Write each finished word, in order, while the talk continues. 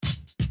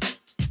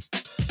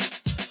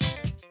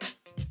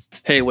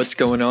Hey, what's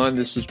going on?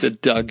 This is The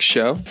Doug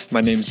Show.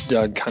 My name's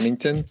Doug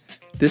Cunnington.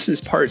 This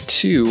is part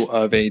 2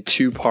 of a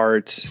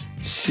 2-part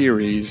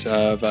series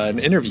of an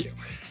interview.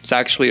 It's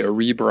actually a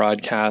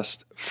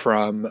rebroadcast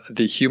from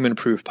the Human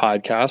Proof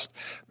podcast.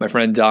 My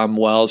friend Dom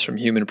Wells from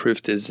Human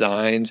Proof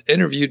Designs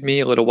interviewed me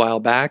a little while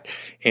back.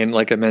 And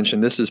like I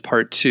mentioned, this is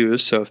part 2.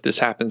 So if this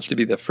happens to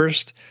be the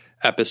first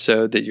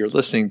episode that you're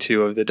listening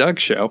to of The Doug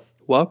Show,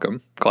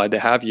 welcome. Glad to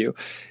have you.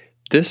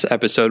 This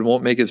episode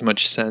won't make as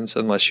much sense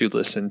unless you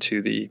listen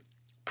to the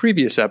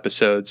previous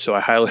episode. So I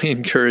highly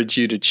encourage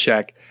you to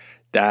check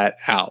that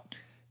out.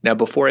 Now,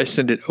 before I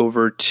send it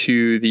over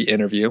to the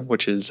interview,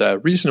 which is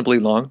reasonably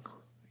long,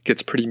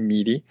 gets pretty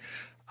meaty,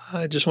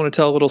 I just want to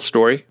tell a little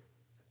story.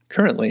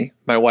 Currently,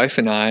 my wife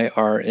and I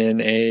are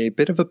in a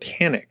bit of a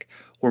panic.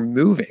 We're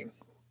moving.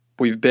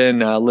 We've been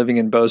living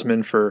in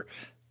Bozeman for,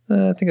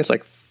 I think it's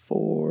like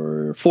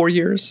four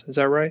years. Is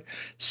that right?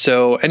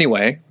 So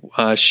anyway,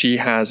 she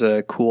has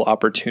a cool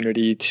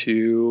opportunity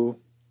to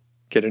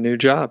get a new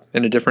job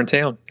in a different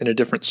town, in a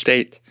different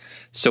state.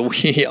 So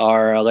we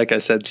are, like I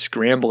said,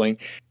 scrambling.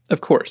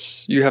 Of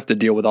course, you have to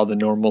deal with all the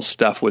normal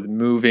stuff with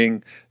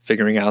moving,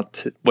 figuring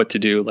out what to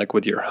do, like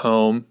with your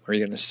home. Are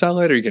you going to sell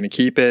it? Are you going to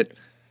keep it?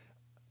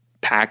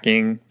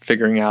 Packing,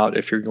 figuring out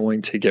if you're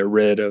going to get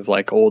rid of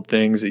like old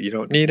things that you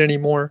don't need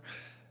anymore,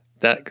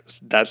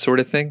 that sort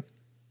of thing.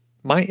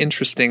 My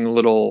interesting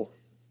little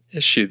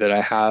issue that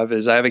I have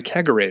is I have a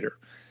kegerator.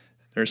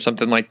 There's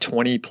something like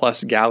 20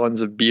 plus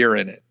gallons of beer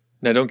in it.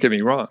 Now, don't get me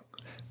wrong.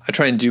 I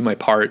try and do my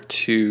part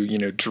to,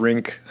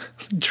 drink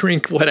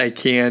what I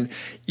can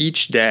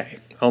each day,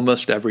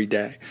 almost every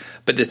day.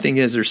 But the thing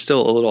is, there's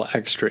still a little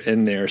extra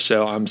in there.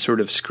 So I'm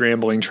sort of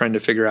scrambling, trying to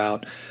figure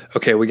out,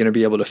 okay, we're going to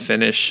be able to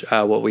finish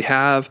what we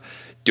have.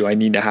 Do I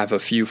need to have a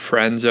few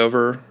friends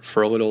over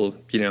for a little,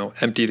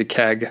 empty the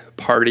keg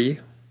party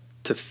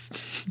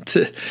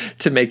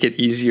to make it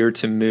easier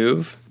to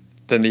move?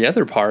 Then the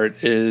other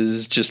part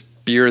is just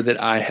beer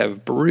that I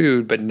have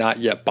brewed but not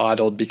yet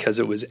bottled because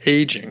it was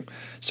aging.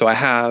 So I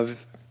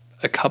have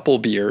a couple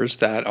beers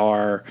that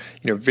are,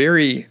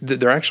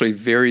 they're actually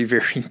very,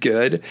 very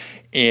good.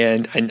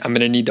 And I'm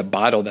going to need to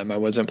bottle them. I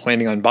wasn't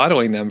planning on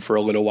bottling them for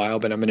a little while,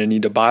 but I'm going to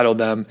need to bottle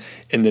them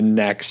in the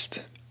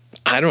next,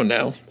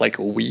 like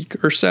a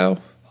week or so,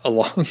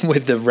 along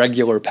with the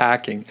regular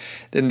packing.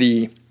 Then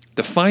the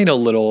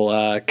final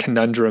little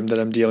conundrum that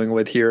I'm dealing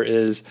with here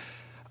is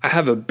I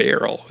have a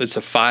barrel. It's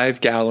a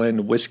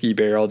 5-gallon whiskey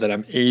barrel that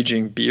I'm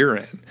aging beer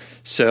in.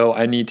 So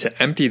I need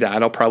to empty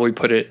that. I'll probably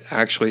put it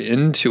actually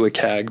into a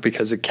keg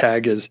because a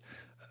keg is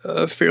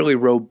a fairly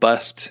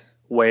robust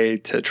way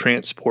to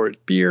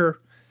transport beer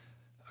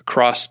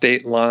across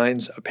state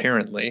lines,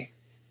 apparently.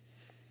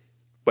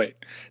 Wait,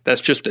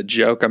 that's just a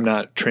joke. I'm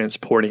not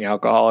transporting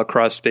alcohol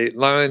across state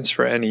lines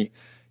for any,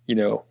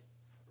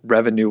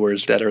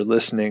 revenuers that are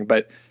listening.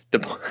 But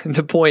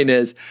the point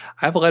is,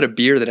 I have a lot of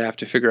beer that I have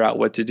to figure out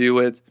what to do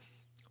with.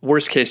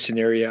 Worst case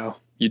scenario,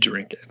 you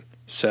drink it.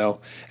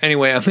 So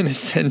anyway, I'm going to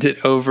send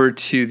it over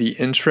to the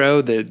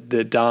intro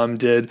that Dom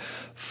did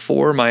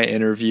for my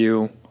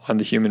interview on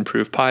the Human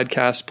Proof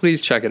podcast.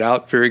 Please check it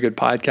out. Very good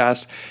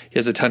podcast. He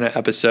has a ton of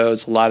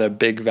episodes, a lot of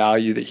big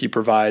value that he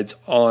provides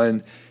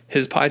on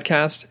his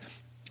podcast.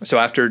 So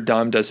after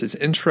Dom does his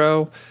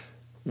intro,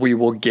 we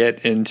will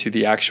get into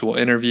the actual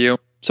interview.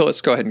 So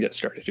let's go ahead and get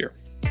started here.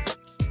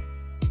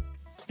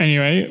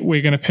 Anyway,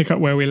 we're going to pick up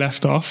where we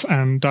left off,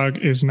 and Doug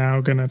is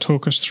now going to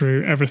talk us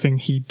through everything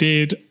he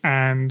did,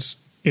 and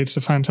it's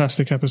a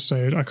fantastic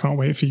episode. I can't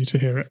wait for you to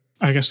hear it.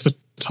 I guess the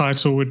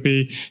title would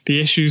be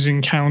The Issues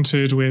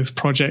Encountered with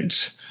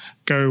Project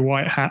Go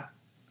White Hat.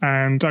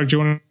 And Doug, do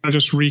you want to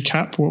just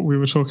recap what we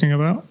were talking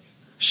about?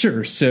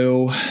 Sure.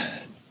 So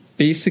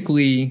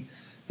basically,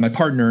 my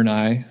partner and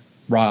I,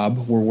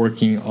 Rob, were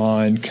working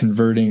on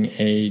converting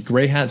a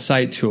gray hat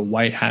site to a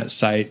white hat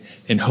site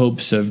in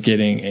hopes of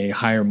getting a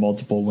higher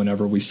multiple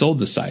whenever we sold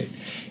the site.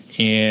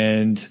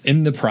 And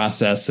in the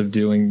process of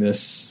doing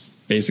this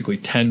basically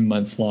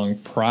 10-month-long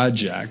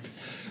project,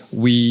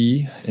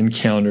 we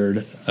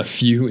encountered a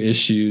few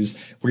issues.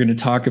 We're going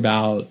to talk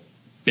about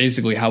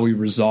basically how we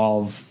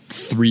resolve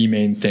 3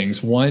 main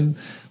things. One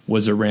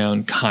was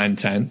around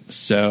content.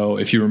 So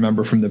if you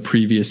remember from the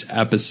previous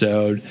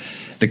episode,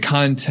 the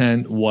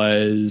content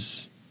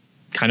was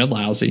kind of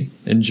lousy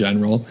in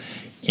general,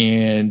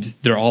 and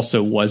there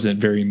also wasn't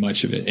very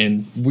much of it.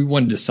 And we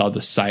wanted to sell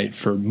the site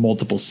for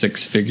multiple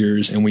 6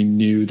 figures, and we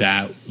knew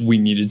that we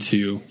needed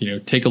to,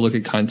 take a look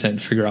at content,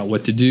 figure out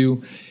what to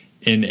do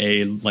in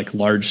a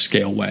large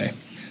scale way.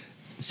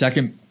 The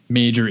second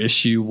major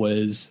issue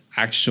was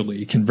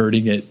actually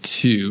converting it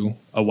to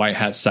a white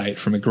hat site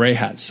from a gray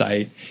hat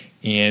site,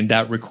 and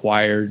that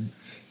required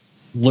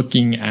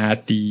looking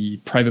at the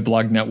private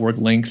blog network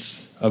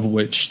links, of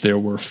which there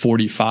were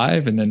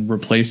 45, and then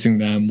replacing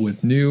them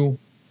with new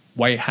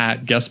white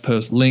hat guest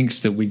post links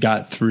that we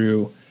got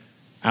through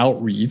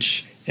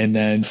outreach. And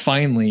then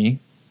finally,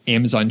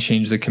 Amazon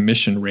changed the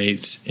commission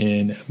rates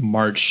in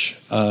March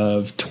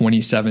of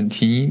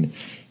 2017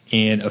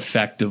 and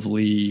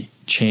effectively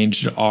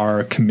changed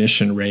our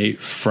commission rate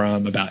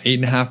from about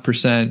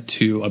 8.5%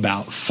 to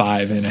about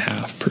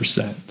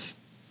 5.5%.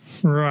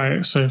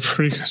 Right. So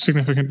pretty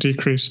significant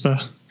decrease there.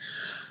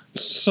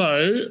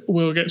 So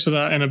we'll get to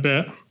that in a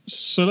bit.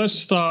 So let's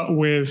start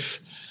with,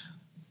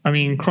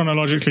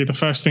 chronologically, the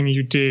first thing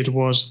you did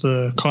was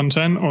the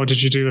content, or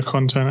did you do the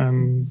content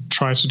and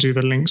try to do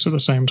the links at the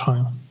same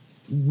time?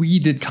 We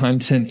did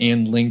content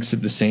and links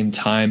at the same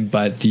time,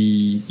 but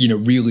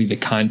really the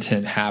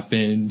content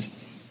happened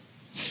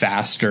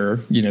faster.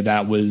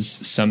 That was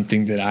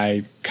something that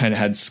I kind of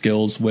had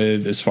skills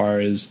with as far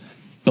as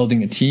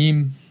building a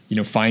team,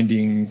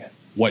 finding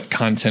what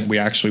content we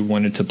actually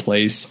wanted to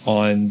place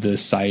on the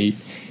site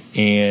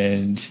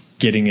and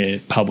getting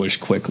it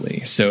published quickly.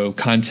 So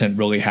content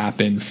really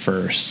happened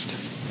first.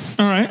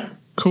 All right,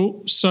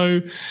 cool.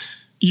 So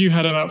you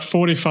had about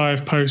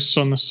 45 posts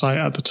on the site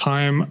at the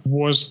time.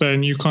 Was there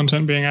new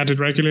content being added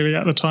regularly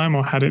at the time,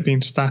 or had it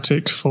been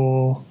static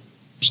for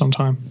some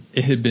time?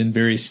 It had been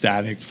very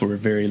static for a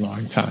very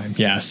long time.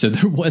 Yeah. So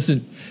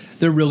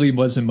there really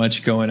wasn't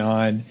much going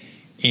on.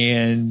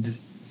 And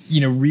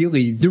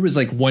really, there was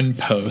like one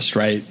post,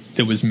 right,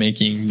 that was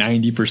making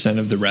 90%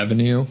 of the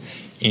revenue.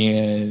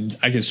 And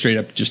I can straight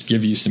up just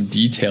give you some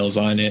details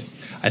on it.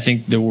 I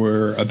think there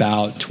were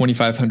about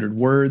 2,500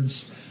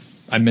 words.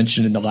 I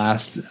mentioned in the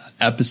last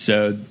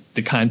episode,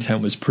 the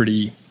content was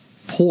pretty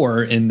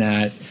poor in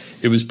that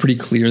it was pretty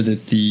clear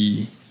that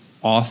the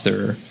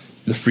author,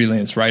 the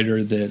freelance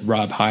writer that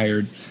Rob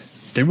hired,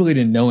 they really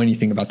didn't know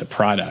anything about the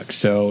product.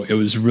 So it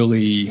was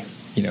really,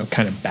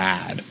 kind of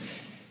bad.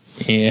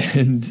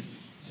 And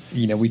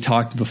we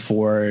talked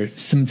before,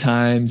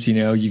 sometimes,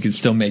 you could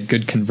still make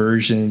good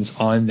conversions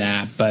on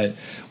that, but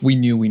we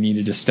knew we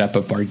needed to step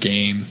up our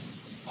game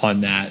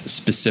on that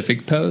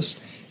specific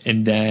post.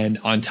 And then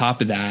on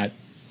top of that,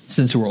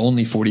 since there were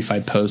only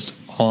 45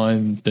 posts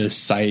on the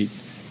site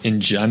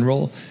in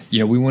general,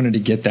 we wanted to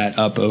get that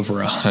up over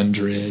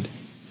 100.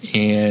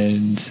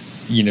 And,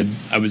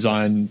 I was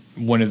on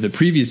one of the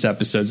previous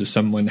episodes. If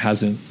someone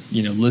hasn't,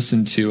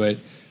 listened to it,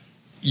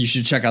 you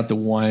should check out the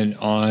one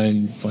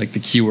on like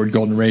the keyword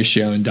golden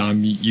ratio. And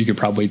Dom, you could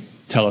probably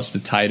tell us the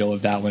title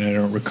of that one. I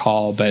don't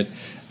recall, but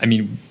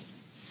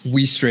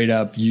we straight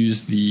up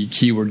used the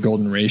keyword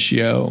golden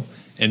ratio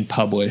and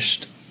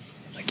published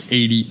like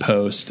 80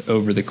 posts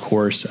over the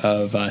course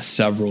of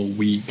several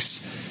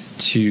weeks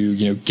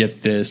to,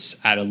 get this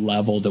at a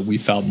level that we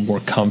felt more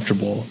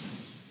comfortable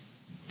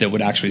that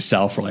would actually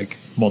sell for like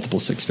multiple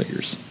six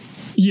figures.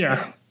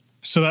 Yeah.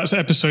 So that's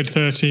episode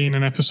 13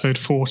 and episode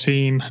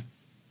 14.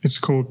 It's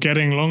called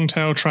Getting Long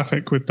Tail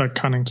Traffic with Doug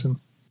Cunnington.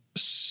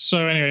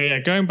 So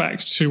anyway, going back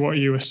to what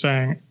you were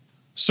saying.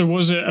 So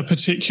was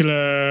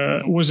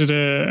it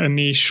a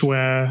niche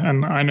where,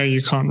 and I know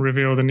you can't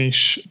reveal the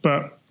niche,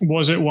 but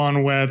was it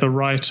one where the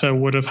writer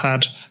would have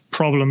had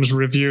problems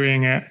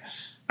reviewing it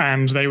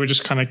and they were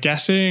just kind of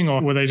guessing,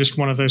 or were they just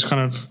one of those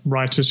kind of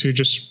writers who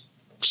just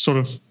sort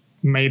of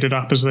made it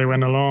up as they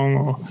went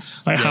along,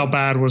 or how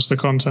bad was the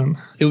content?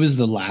 It was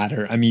the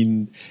latter.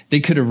 They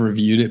could have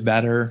reviewed it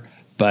better,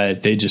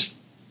 but they just,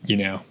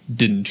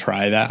 didn't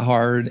try that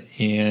hard.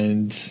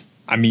 And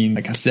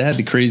like I said,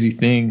 the crazy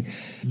thing,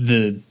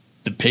 the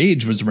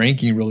page was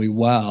ranking really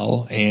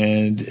well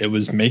and it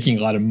was making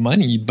a lot of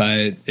money,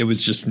 but it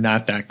was just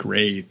not that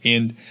great.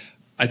 And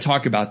I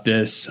talk about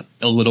this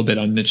a little bit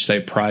on Niche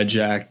Site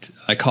Project.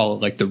 I call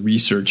it like the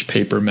research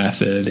paper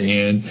method.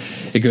 And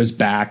it goes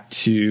back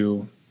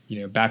to,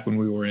 back when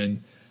we were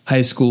in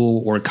high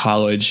school or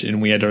college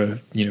and we had to,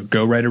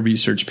 go write a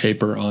research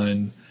paper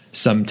on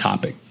some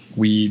topic.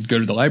 We'd go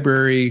to the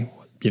library,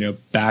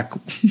 back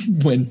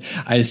when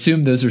I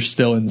assume those are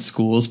still in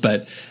schools,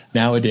 but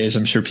nowadays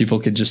I'm sure people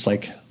could just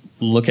like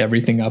look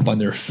everything up on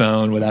their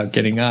phone without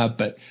getting up.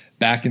 But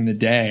back in the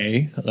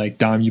day, like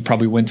Dom, you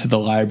probably went to the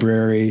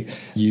library,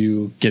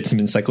 you get some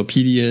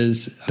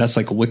encyclopedias. That's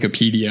like a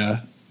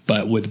Wikipedia,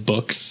 but with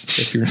books,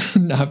 if you're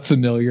not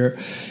familiar.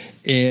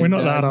 And we're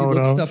not that old.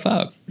 Look stuff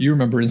up. You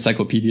remember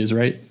encyclopedias,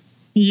 right?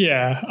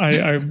 Yeah,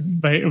 I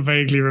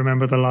vaguely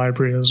remember the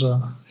library as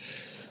well.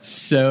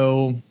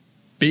 So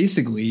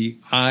basically,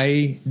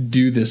 I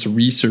do this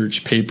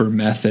research paper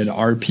method,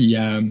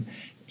 RPM,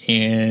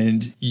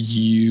 and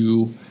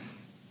you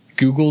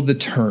Google the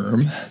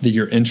term that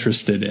you're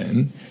interested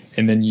in,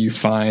 and then you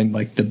find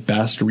like the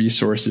best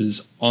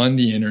resources on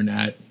the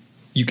internet.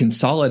 You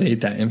consolidate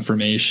that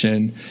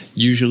information.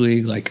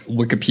 Usually like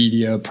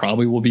Wikipedia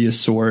probably will be a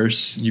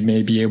source. You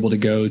may be able to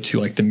go to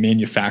like the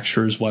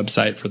manufacturer's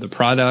website for the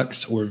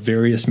products or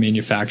various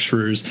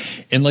manufacturers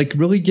and like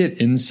really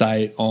get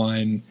insight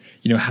on,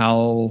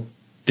 how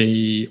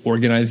they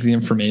organize the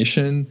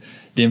information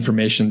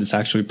that's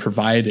actually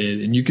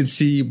provided. And you can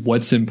see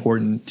what's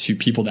important to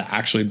people that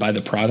actually buy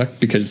the product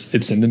because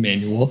it's in the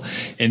manual.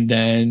 And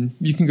then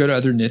you can go to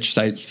other niche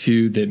sites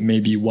too that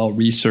may be well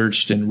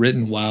researched and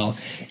written well.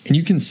 And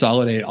you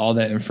consolidate all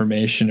that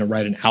information and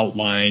write an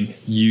outline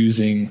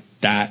using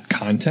that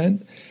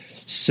content.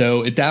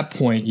 So at that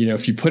point,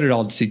 if you put it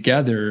all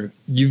together,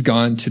 you've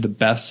gone to the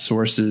best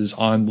sources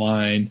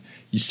online.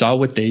 you saw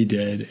what they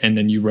did, and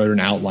then you wrote an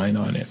outline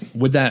on it.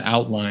 With that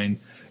outline,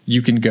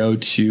 you can go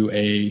to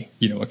a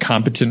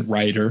competent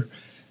writer,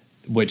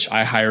 which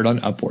I hired on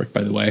Upwork,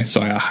 by the way.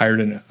 So I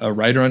hired a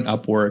writer on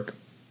Upwork.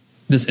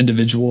 This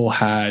individual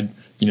had,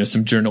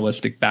 some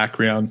journalistic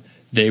background.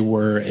 They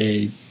were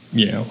a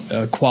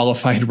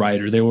qualified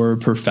writer. They were a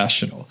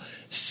professional.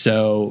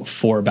 So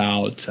for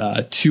about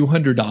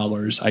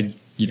 $200, I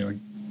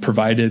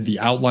provided the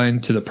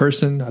outline to the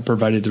person. I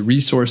provided the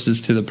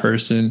resources to the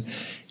person,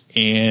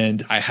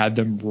 and I had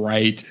them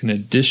write an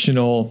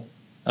additional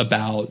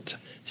about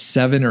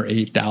 7,000 or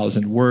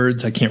 8,000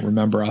 words. I can't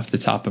remember off the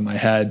top of my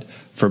head,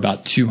 for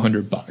about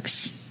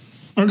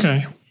 $200.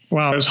 Okay.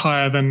 Wow. It's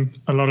higher than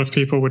a lot of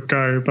people would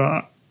go,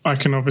 but I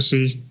can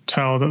obviously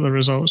tell that the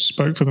results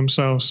spoke for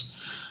themselves.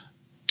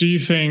 Do you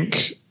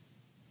think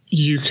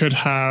you could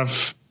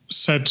have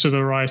said to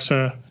the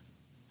writer,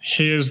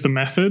 here's the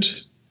method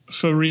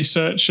for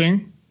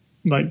researching,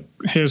 like,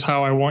 here's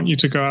how I want you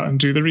to go out and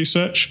do the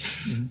research?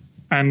 Mm-hmm.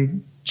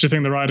 And do you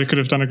think the writer could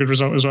have done a good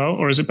result as well?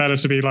 Or is it better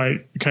to be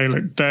like, okay,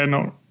 look, they're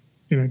not,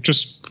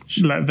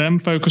 just let them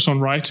focus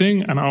on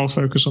writing and I'll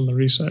focus on the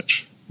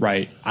research?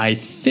 Right. I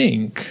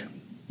think,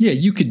 yeah,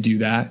 you could do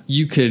that.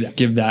 You could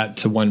give that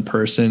to one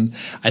person.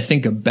 I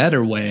think a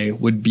better way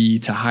would be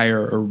to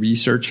hire a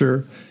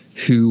researcher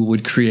who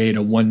would create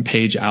a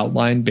one-page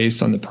outline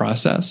based on the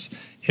process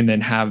and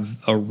then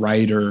have a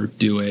writer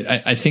do it.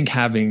 I think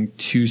having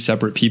two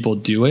separate people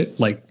do it,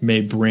 like,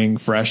 may bring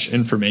fresh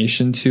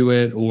information to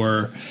it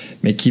or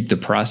may keep the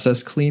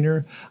process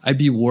cleaner. I'd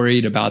be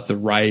worried about the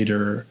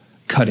writer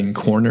cutting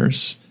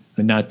corners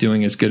and not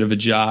doing as good of a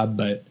job.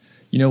 But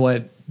you know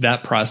what?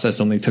 That process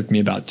only took me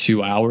about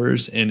 2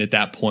 hours. And at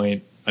that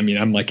point,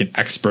 I'm like an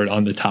expert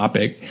on the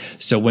topic.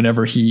 So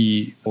whenever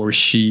he or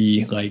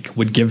she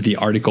would give the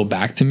article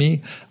back to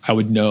me, I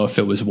would know if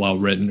it was well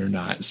written or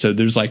not. So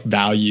there's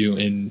value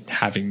in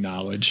having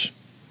knowledge.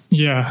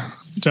 Yeah,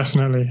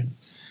 definitely.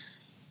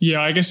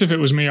 Yeah, I guess if it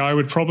was me, I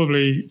would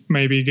probably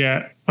maybe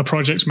get a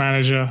project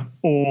manager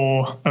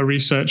or a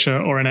researcher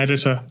or an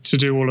editor to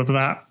do all of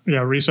that.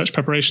 Yeah, research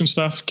preparation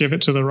stuff, give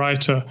it to the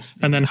writer,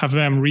 and then have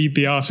them read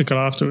the article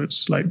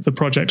afterwards, like the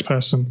project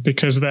person,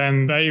 because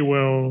then they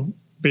will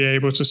be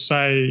able to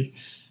say,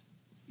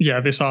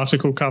 yeah, this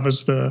article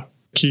covers the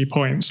key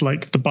points,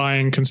 like the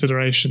buying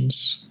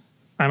considerations.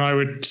 And I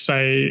would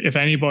say if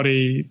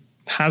anybody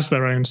has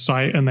their own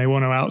site and they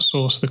want to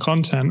outsource the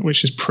content,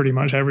 which is pretty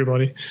much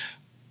everybody,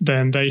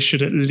 then they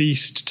should at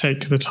least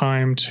take the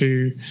time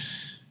to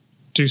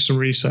do some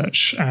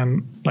research.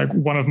 And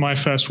one of my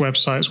first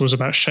websites was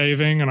about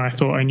shaving, and I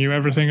thought I knew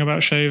everything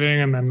about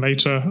shaving. And then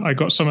later I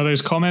got some of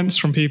those comments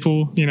from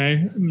people,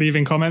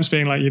 leaving comments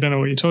being like, you don't know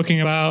what you're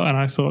talking about. And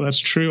I thought, that's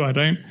true, I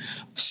don't.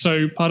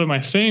 So part of my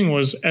thing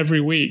was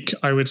every week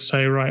I would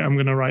say, right, I'm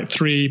going to write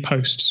 3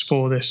 posts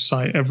for this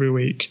site every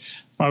week.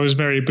 I was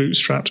very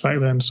bootstrapped back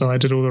then, so I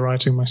did all the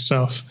writing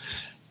myself.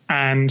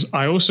 And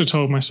I also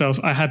told myself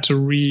I had to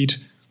read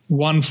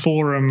one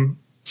forum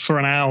for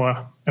an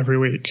hour every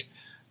week.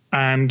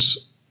 And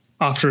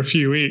after a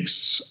few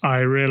weeks, I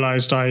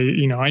realized I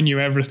knew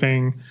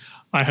everything.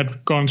 I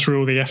had gone through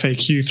all the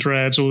FAQ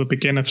threads, all the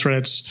beginner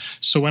threads.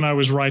 So when I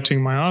was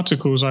writing my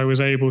articles, I was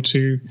able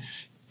to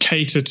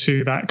cater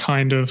to that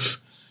kind of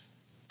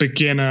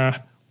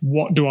beginner,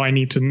 what do I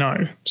need to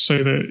know?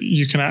 So that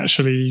you can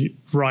actually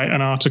write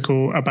an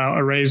article about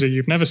a razor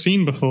you've never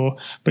seen before,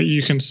 but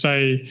you can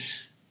say,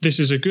 this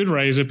is a good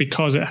razor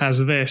because it has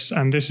this,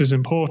 and this is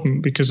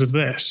important because of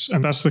this.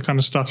 And that's the kind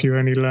of stuff you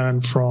only learn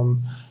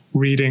from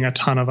reading a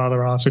ton of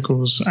other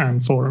articles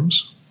and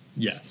forums.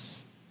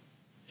 Yes,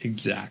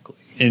 exactly.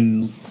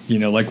 And,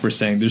 like we're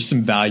saying, there's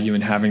some value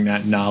in having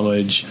that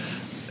knowledge.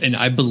 And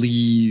I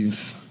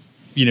believe,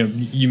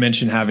 you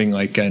mentioned having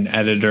an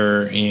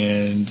editor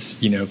and,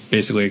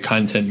 basically a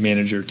content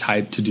manager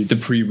type to do the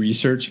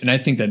pre-research. And I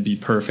think that'd be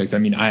perfect.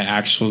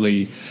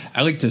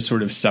 I like to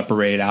sort of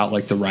separate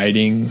out the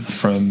writing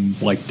from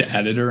the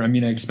editor. I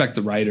expect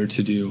the writer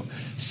to do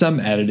some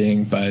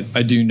editing, but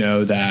I do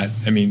know that,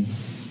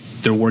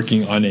 they're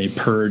working on a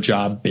per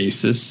job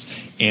basis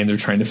and they're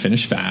trying to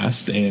finish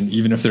fast. And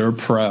even if they're a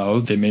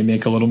pro, they may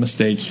make a little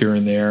mistake here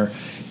and there.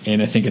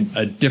 And I think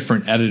a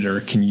different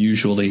editor can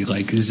usually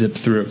zip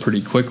through it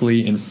pretty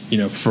quickly. And,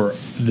 for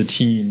the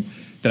team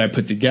that I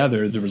put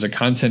together, there was a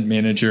content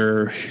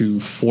manager who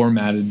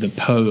formatted the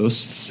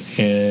posts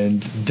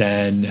and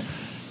then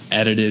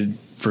edited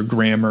for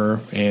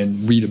grammar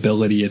and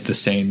readability at the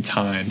same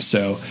time.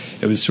 So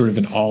it was sort of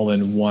an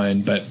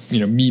all-in-one. But,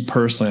 me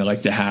personally, I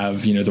like to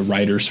have, the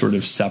writer sort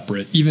of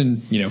separate,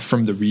 even,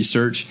 from the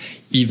research,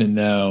 even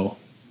though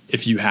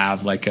if you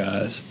have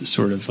a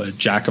sort of a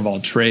jack of all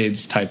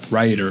trades type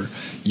writer,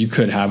 you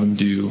could have them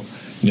do,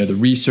 the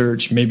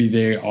research. Maybe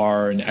they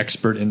are an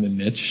expert in the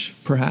niche,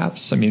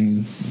 perhaps.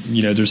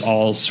 There's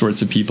all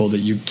sorts of people that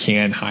you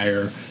can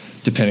hire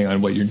depending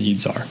on what your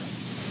needs are.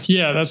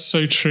 Yeah, that's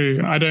so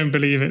true. I don't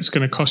believe it's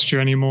going to cost you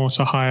any more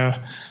to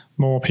hire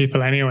more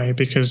people anyway,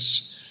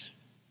 because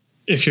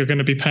if you're going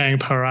to be paying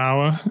per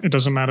hour, it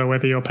doesn't matter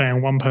whether you're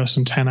paying one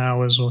person 10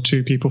 hours or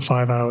 2 people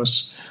 5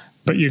 hours.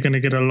 but you're going to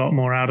get a lot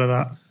more out of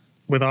that.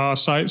 With our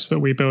sites that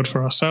we build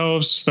for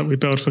ourselves, that we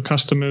build for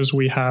customers,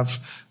 we have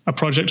a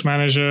project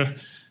manager,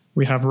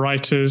 we have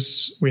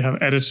writers, we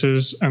have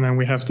editors, and then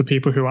we have the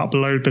people who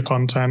upload the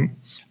content.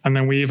 And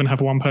then we even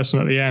have one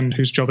person at the end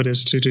whose job it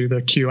is to do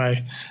the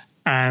QA.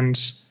 And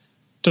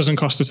doesn't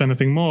cost us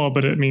anything more,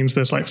 but it means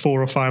there's like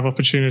 4 or 5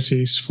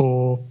 opportunities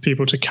for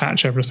people to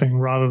catch everything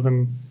rather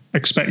than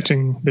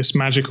expecting this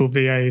magical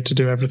VA to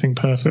do everything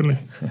perfectly.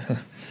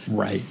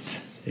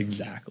 Right,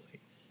 exactly.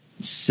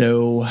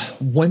 So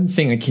one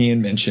thing I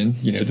can mention,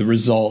 the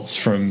results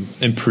from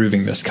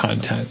improving this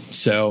content.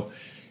 So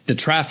the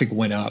traffic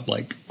went up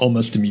like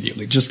almost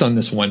immediately just on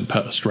this one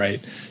post,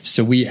 right?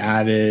 So we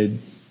added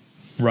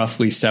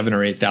roughly 7,000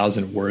 or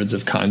 8,000 words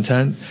of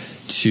content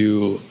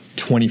to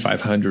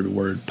 2,500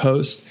 word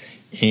post.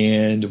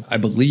 And I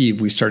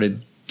believe we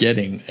started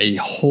getting a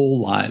whole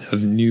lot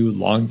of new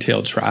long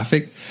tail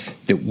traffic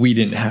that we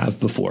didn't have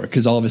before.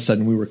 Because all of a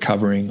sudden we were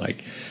covering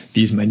like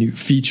these minute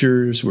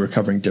features, we were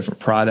covering different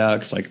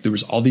products. Like there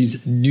was all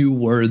these new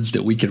words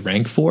that we could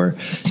rank for.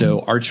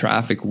 So our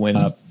traffic went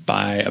up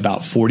by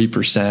about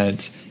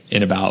 40%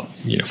 in about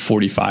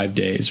 45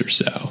 days or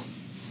so.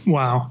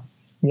 Wow.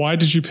 Why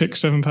did you pick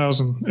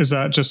 7,000? Is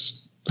that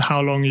just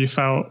how long you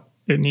felt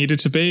it needed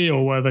to be,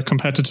 or were the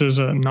competitors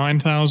at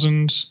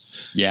 9,000?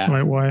 Yeah.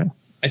 Like why?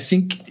 I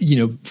think,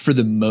 for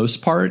the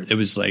most part, it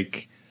was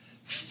like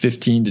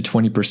 15 to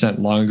 20%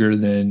 longer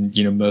than,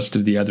 most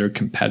of the other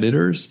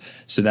competitors.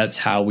 So that's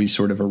how we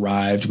sort of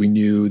arrived. We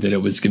knew that it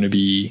was going to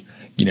be,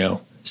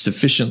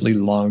 sufficiently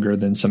longer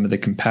than some of the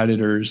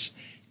competitors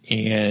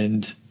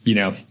and,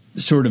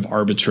 sort of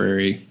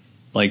arbitrary.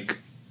 Like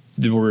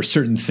there were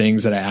certain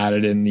things that I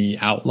added in the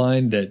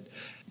outline that,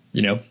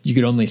 you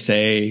could only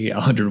say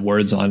 100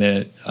 words on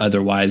it.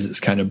 Otherwise it's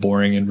kind of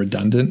boring and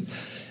redundant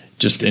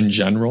just in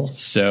general.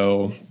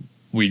 So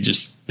we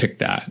just picked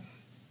that.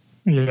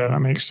 Yeah, that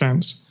makes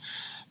sense.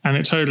 And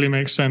it totally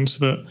makes sense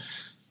that,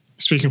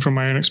 speaking from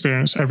my own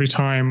experience, every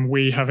time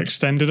we have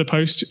extended a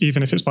post,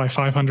 even if it's by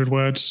 500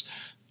 words,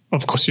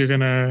 of course, you're going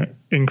to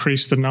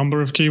increase the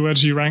number of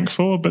keywords you rank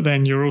for, but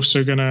then you're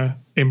also going to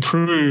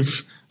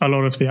improve a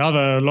lot of the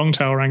other long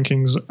tail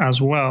rankings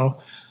as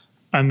well.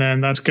 And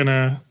then that's going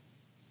to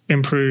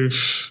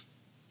improve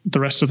the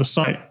rest of the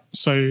site.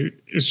 So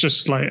it's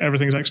just like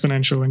everything's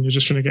exponential and you're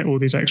just going to get all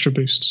these extra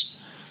boosts.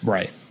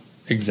 Right.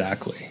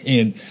 Exactly.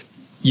 And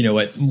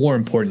what more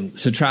important,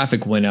 so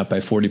traffic went up by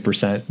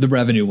 40%. The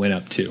revenue went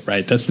up too,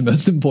 right? That's the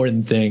most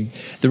important thing.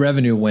 The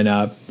revenue went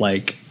up,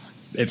 like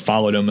it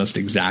followed almost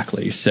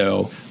exactly.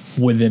 So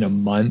within a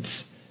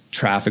month,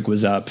 traffic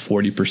was up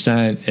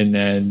 40%. And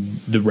then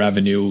the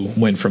revenue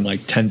went from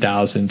like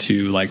 10,000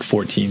 to like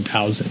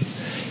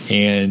 14,000.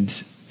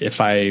 And if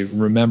I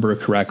remember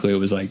correctly, it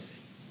was like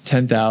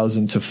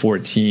 10,000 to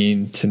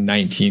 14 to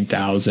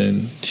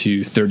 19,000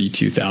 to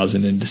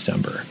 32,000 in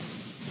December.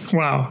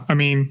 Wow. I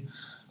mean,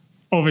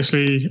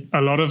 obviously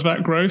a lot of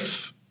that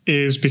growth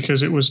is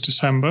because it was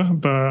December,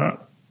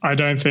 but I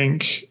don't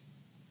think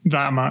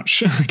that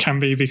much can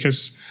be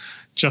because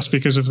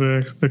of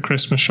the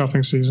Christmas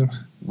shopping season.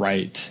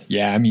 Right.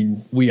 Yeah. I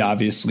mean, we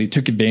obviously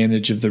took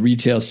advantage of the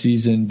retail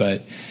season,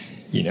 but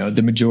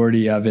the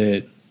majority of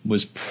it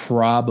was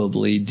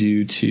probably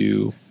due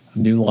to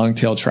new long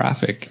tail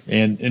traffic.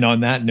 And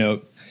on that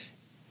note,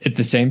 at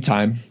the same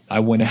time, I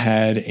went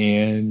ahead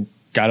and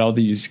got all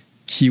these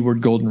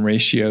keyword golden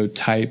ratio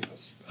type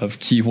of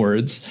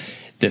keywords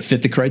that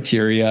fit the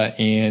criteria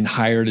and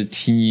hired a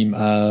team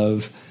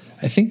of,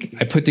 I think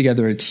I put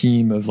together a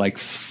team of like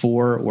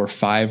 4 or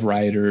 5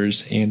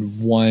 writers and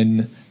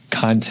 1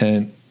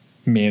 content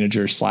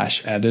manager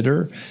 /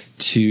 editor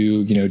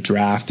to,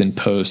 draft and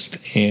post.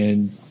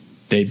 And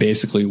they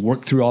basically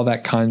worked through all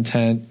that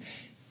content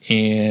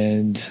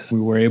and we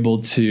were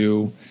able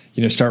to,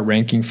 start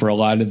ranking for a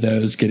lot of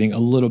those, getting a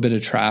little bit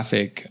of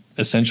traffic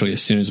essentially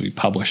as soon as we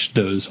published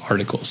those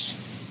articles.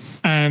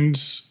 And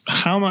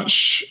how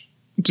much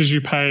did you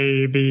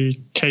pay the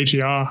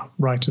KGR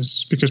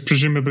writers? Because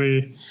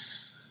presumably,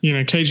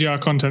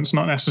 KGR content's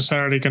not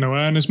necessarily going to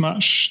earn as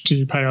much. Do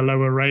you pay a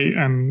lower rate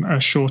and a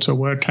shorter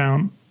word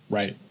count?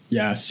 Right.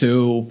 Yeah.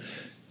 So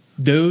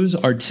those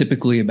are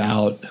typically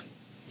about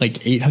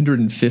like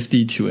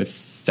 850 to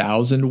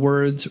 1,000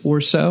 words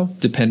or so,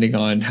 depending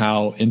on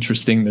how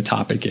interesting the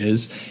topic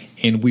is.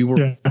 And we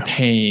were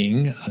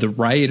paying the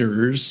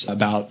writers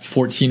about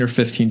 $14 or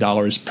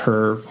 $15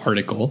 per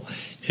article.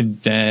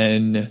 And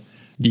then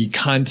the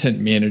content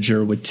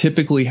manager would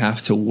typically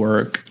have to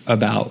work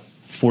about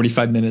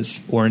 45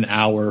 minutes or an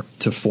hour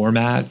to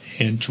format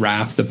and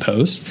draft the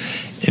post.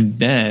 And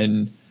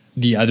then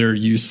the other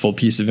useful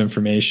piece of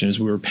information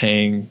is we were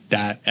paying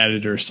that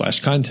editor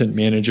 / content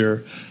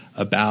manager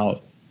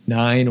about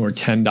 $9 or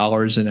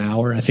 $10 an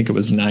hour. I think it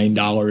was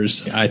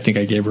 $9. I think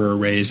I gave her a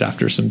raise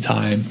after some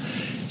time.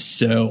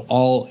 So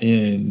all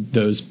in,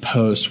 those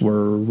posts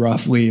were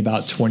roughly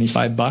about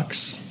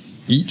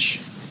 $25 each.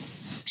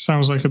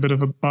 Sounds like a bit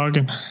of a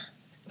bargain.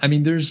 I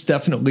mean, there's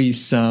definitely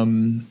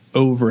some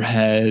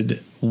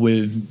overhead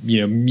with,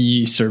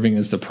 me serving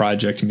as the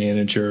project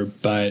manager,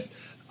 but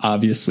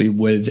obviously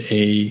with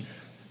a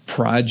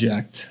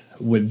project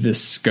with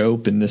this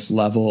scope and this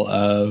level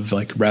of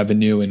like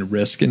revenue and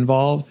risk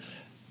involved,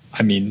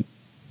 I mean,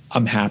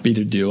 I'm happy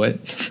to do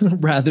it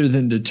rather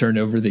than to turn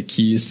over the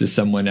keys to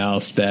someone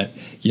else that,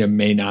 you know,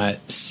 may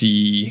not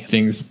see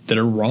things that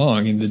are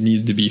wrong and that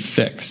need to be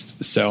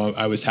fixed. So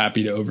I was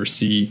happy to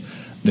oversee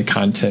the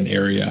content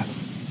area.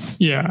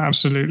 Yeah,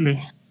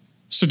 absolutely.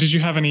 So did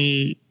you have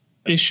any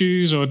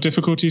issues or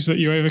difficulties that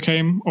you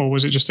overcame, or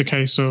was it just a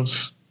case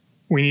of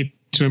we need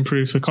to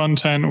improve the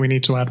content, we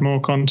need to add more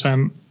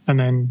content, and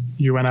then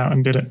you went out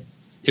and did it?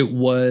 It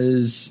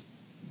was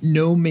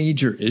no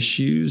major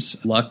issues,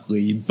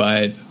 luckily,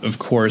 but of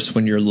course,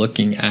 when you're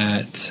looking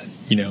at,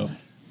 you know,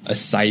 a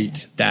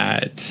site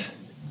that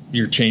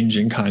you're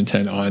changing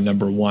content on,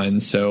 number one.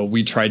 So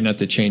we tried not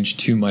to change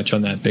too much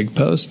on that big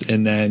post.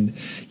 And then,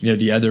 you know,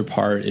 the other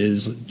part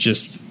is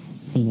just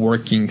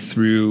working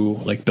through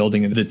like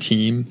building the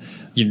team.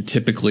 You know,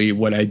 typically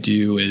what I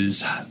do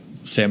is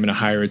say I'm going to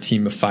hire a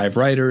team of 5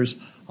 writers.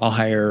 I'll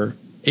hire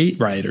 8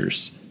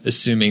 writers,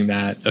 assuming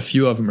that a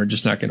few of them are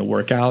just not going to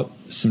work out.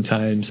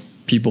 Sometimes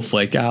people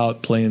flake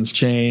out, plans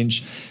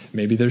change.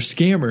 Maybe they're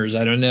scammers,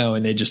 I don't know,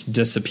 and they just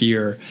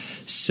disappear.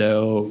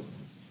 So,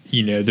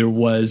 you know, there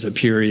was a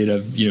period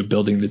of, you know,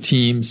 building the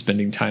team,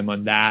 spending time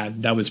on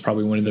that. That was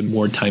probably one of the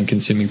more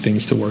time-consuming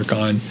things to work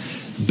on,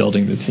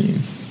 building the team.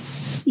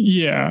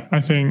 Yeah, I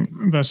think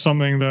that's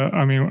something that,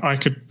 I mean, I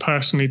could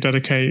personally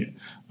dedicate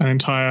an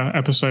entire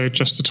episode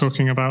just to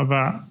talking about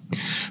that.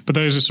 But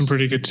those are some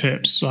pretty good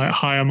tips, like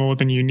hire more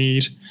than you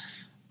need.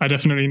 I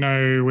definitely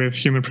know with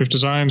Human Proof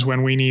Designs,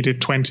 when we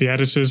needed 20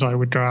 editors, I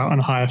would go out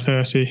and hire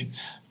 30.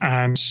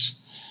 And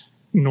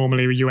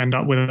normally you end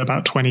up with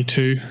about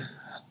 22.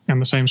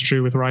 And the same's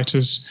true with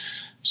writers.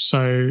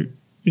 So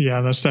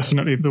yeah, that's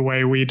definitely the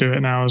way we do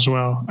it now as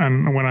well.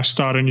 And when I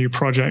start a new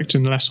project,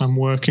 unless I'm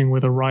working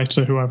with a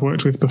writer who I've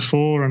worked with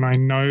before and I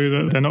know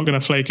that they're not going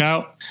to flake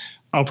out,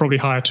 I'll probably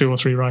hire 2 or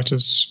 3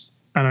 writers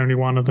and only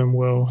one of them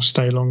will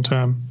stay long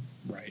term.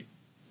 Right.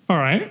 All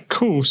right,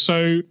 cool.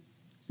 So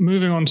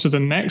moving on to the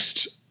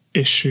next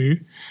issue.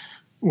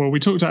 Well, we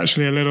talked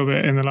actually a little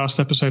bit in the last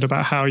episode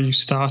about how you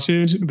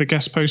started the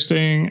guest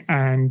posting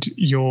and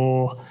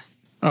your,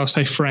 I'll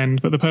say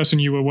friend, but the person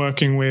you were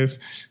working with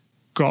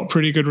got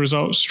pretty good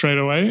results straight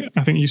away.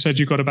 I think you said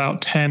you got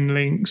about 10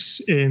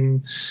 links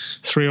in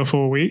 3 or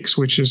 4 weeks,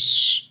 which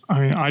is, I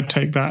mean, I'd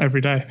take that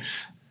every day.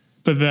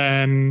 But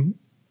then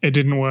it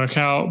didn't work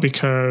out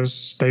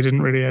because they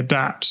didn't really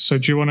adapt. So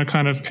do you want to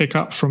kind of pick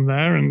up from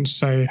there and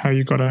say how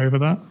you got over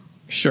that?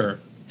 Sure.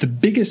 The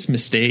biggest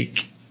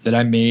mistake that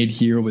I made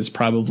here was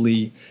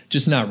probably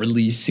just not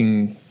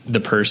releasing the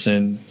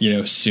person, you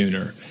know,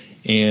 sooner.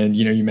 And,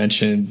 you know, you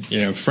mentioned,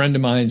 you know, a friend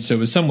of mine. So it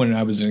was someone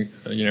I was,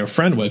 you know,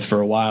 friend with for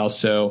a while.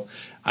 So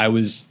I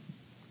was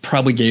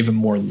probably gave him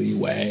more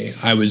leeway.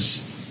 I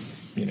was,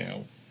 you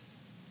know,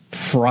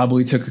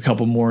 probably took a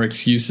couple more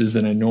excuses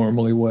than I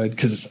normally would.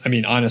 Because, I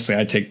mean, honestly,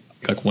 I take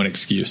like one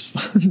excuse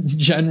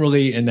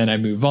generally, and then I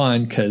move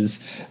on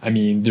because, I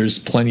mean, there's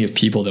plenty of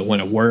people that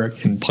want to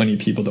work and plenty of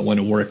people that want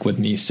to work with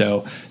me.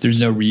 So there's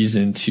no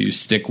reason to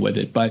stick with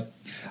it. But,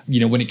 you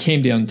know, when it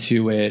came down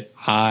to it,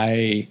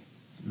 I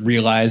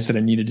realized that I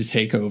needed to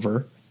take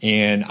over.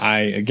 And I,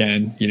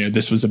 again, you know,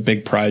 this was a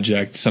big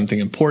project, something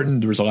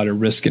important. There was a lot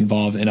of risk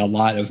involved and a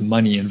lot of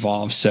money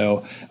involved.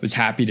 So I was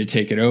happy to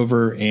take it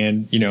over.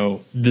 And, you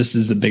know, this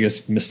is the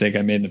biggest mistake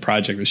I made in the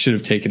project. I should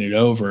have taken it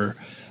over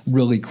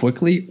really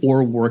quickly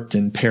or worked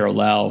in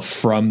parallel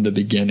from the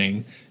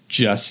beginning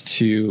just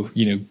to,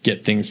 you know,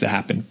 get things to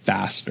happen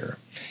faster.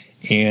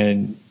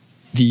 And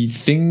the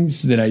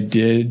things that I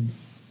did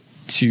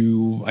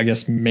to, I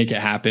guess, make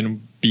it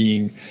happen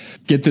being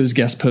get those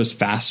guest posts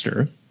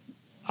faster.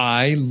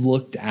 I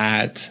looked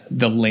at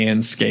the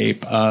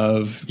landscape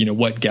of, you know,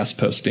 what guest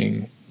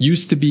posting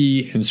used to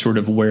be and sort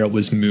of where it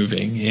was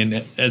moving.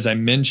 And as I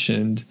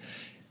mentioned,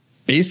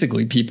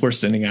 basically people are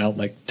sending out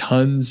like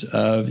tons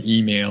of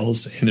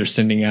emails and they're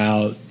sending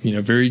out, you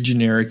know, very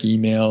generic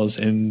emails.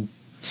 And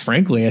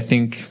frankly, I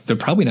think they're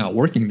probably not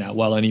working that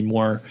well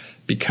anymore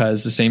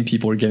because the same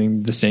people are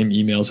getting the same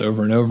emails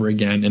over and over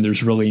again. And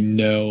there's really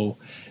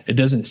it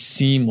doesn't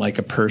seem like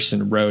a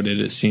person wrote it.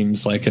 It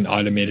seems like an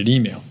automated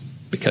email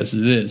because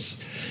it is.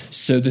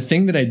 So the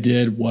thing that I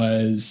did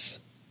was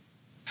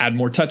add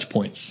more touch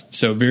points.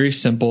 So very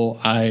simple.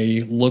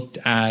 I looked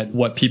at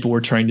what people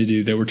were trying to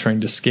do. They were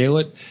trying to scale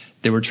it.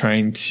 They were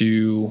trying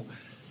to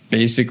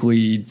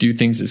basically do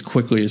things as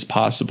quickly as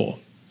possible.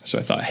 So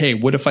I thought, hey,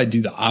 what if I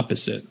do the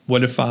opposite?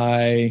 What if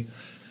I,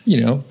 you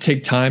know,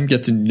 take time,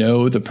 get to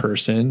know the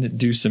person,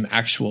 do some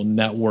actual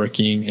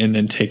networking, and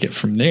then take it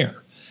from there?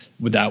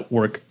 Would that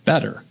work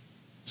better?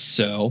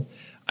 So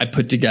I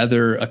put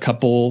together a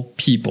couple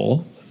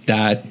people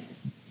that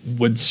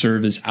would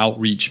serve as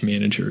outreach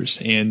managers.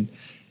 And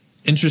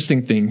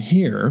interesting thing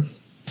here,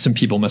 some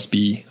people must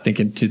be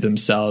thinking to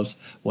themselves,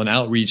 well, an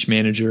outreach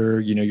manager,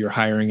 you know, you're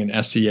hiring an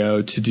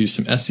SEO to do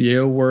some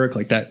SEO work,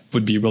 like that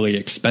would be really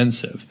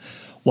expensive.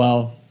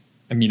 Well,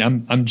 I mean,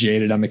 I'm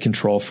jaded. I'm a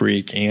control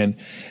freak. And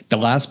the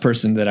last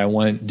person that I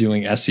want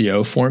doing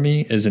SEO for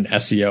me is an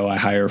SEO I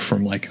hire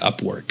from like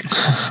Upwork.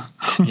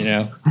 You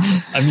know,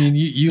 I mean,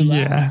 you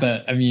laugh,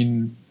 but I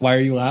mean, why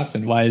are you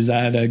laughing? Why is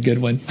that a good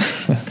one?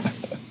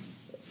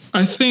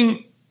 I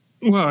think,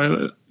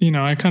 well, you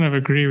know, I kind of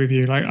agree with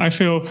you. Like, I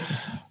feel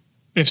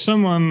if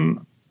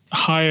someone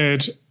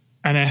hired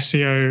an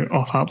SEO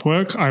off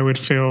Upwork, I would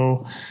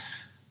feel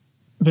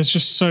there's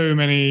just so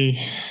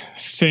many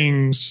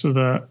things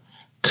that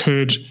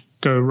could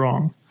go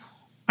wrong.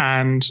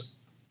 And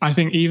I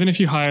think even if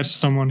you hire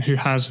someone who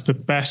has the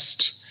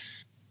best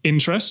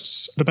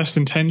interests, the best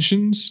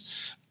intentions,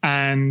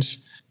 and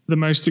the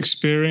most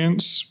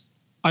experience,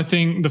 I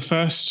think the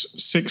first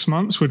 6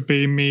 months would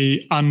be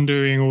me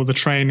undoing all the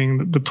training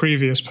that the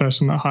previous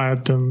person that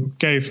hired them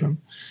gave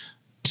them.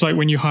 It's like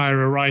when you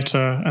hire a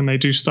writer and they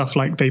do stuff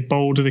like they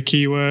bold the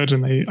keyword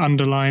and they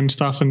underline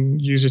stuff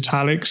and use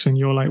italics, and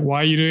you're like,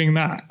 why are you doing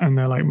that? And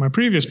they're like, my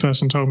previous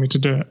person told me to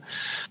do it.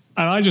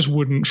 And I just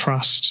wouldn't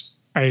trust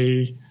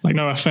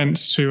no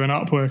offense to an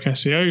Upwork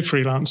SEO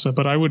freelancer,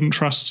 but I wouldn't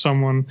trust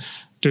someone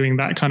doing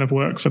that kind of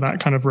work for that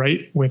kind of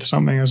rate with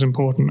something as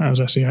important as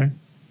SEO.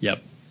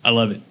 Yep. I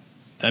love it.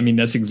 I mean,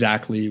 that's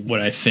exactly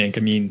what I think.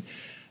 I mean,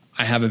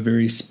 I have a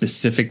very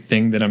specific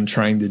thing that I'm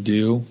trying to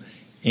do,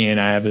 and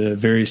I have a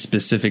very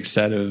specific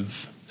set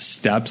of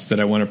steps that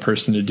I want a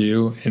person to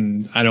do.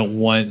 And I don't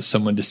want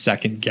someone to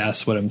second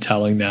guess what I'm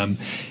telling them.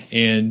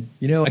 And,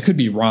 you know, I could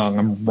be wrong.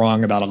 I'm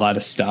wrong about a lot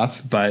of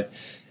stuff, but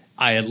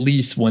I at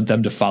least want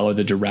them to follow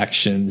the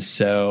directions.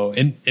 So,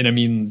 and I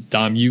mean,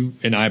 Dom, you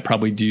and I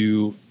probably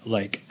do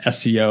like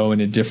SEO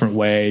in a different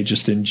way,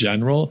 just in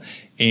general.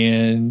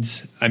 And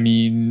I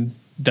mean,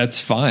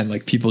 that's fine.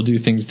 Like, people do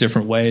things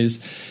different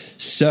ways.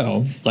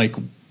 So like,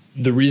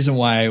 the reason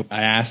why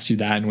I asked you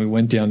that and we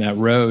went down that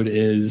road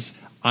is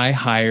I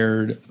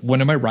hired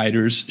one of my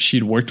writers.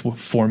 She'd worked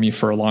for me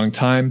for a long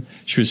time.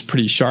 She was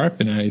pretty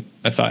sharp. And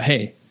I thought,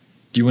 hey,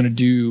 do you want to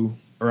do,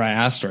 or I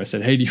asked her, I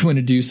said, hey, do you want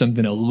to do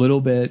something a little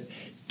bit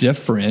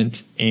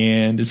different?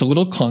 And it's a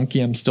little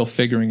clunky. I'm still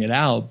figuring it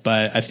out,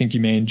 but I think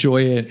you may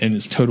enjoy it. And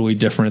it's totally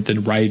different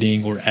than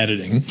writing or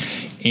editing.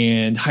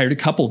 And hired a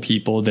couple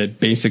people that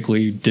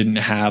basically didn't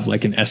have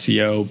like an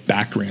SEO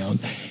background.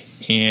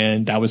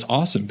 And that was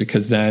awesome,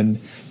 because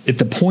then at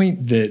the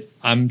point that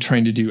I'm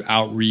trying to do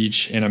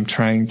outreach and I'm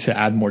trying to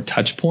add more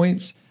touch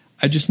points,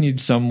 I just need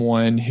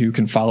someone who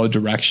can follow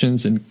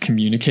directions and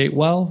communicate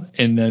well.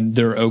 And then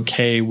they're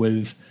okay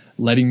with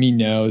letting me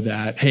know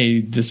that,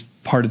 hey, this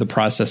part of the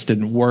process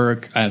didn't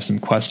work. I have some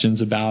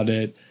questions about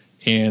it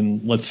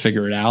and let's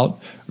figure it out,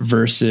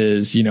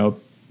 versus, you know,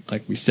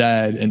 like we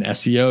said, an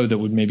SEO that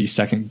would maybe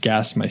second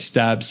guess my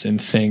steps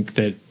and think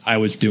that I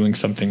was doing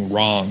something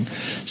wrong.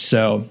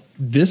 So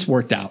this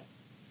worked out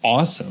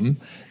awesome.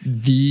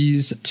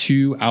 These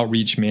two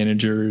outreach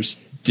managers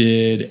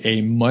did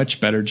a much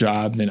better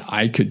job than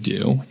I could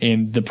do.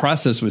 And the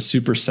process was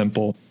super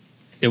simple.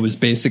 It was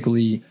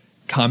basically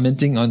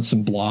commenting on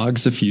some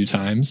blogs a few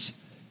times,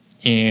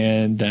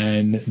 and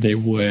then they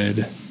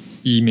would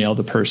email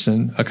the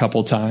person a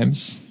couple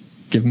times,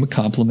 give them a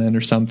compliment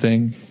or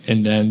something,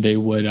 and then they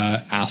would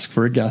ask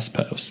for a guest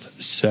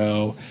post.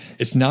 So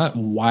it's not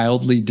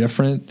wildly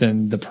different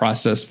than the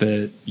process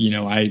that, you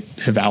know, I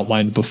have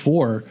outlined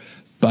before,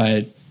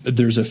 but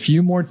there's a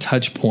few more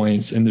touch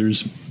points and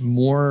there's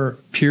more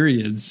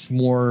periods,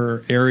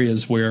 more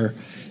areas where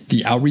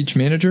the outreach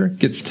manager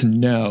gets to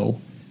know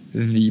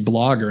the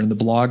blogger, and the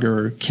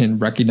blogger can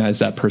recognize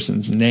that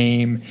person's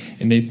name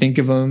and they think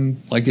of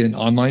them like an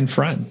online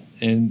friend.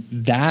 And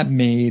that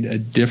made a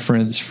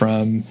difference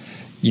from,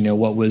 you know,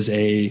 what was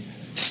a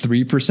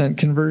 3%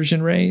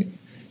 conversion rate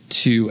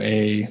to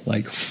a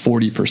like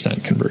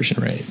 40%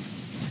 conversion rate.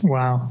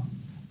 Wow.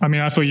 I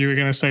mean, I thought you were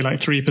going to say like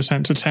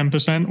 3% to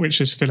 10%,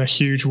 which is still a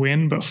huge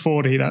win, but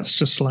 40, that's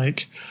just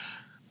like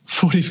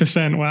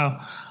 40%.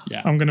 Wow.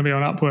 Yeah. I'm going to be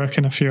on Upwork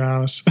in a few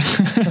hours.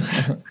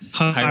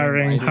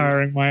 hiring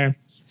my own.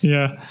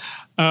 Yeah.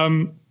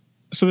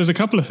 So there's a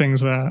couple of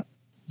things there.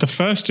 The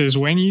first is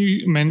when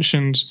you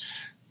mentioned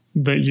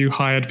that you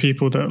hired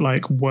people that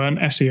like weren't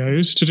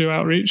SEOs to do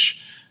outreach.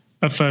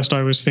 At first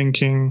I was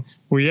thinking,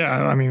 well, yeah,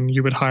 I mean,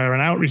 you would hire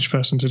an outreach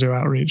person to do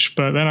outreach.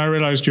 But then I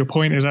realized your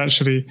point is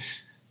actually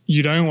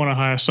you don't want to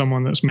hire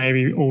someone that's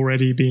maybe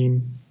already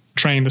been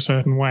trained a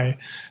certain way.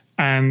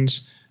 And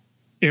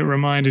it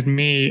reminded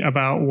me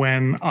about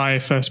when I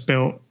first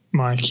built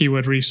my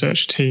keyword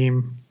research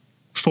team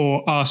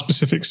for our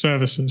specific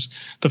services.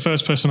 The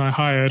first person I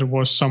hired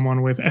was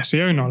someone with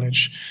SEO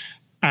knowledge.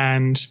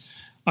 And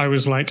I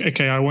was like,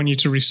 okay, I want you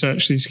to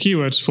research these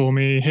keywords for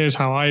me. Here's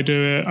how I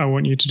do it. I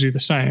want you to do the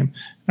same.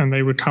 And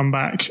they would come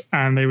back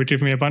and they would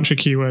give me a bunch of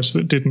keywords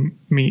that didn't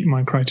meet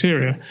my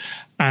criteria.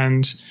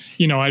 And,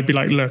 you know, I'd be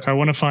like, look, I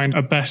want to find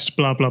a best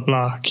blah, blah,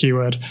 blah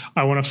keyword.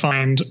 I want to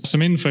find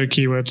some info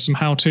keywords, some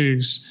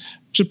how-tos,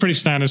 just pretty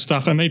standard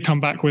stuff. And they'd come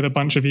back with a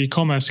bunch of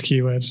e-commerce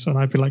keywords. And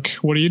I'd be like,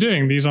 what are you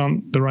doing? These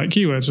aren't the right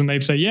keywords. And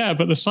they'd say, yeah,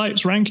 but the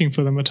site's ranking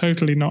for them are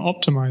totally not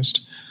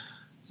optimized.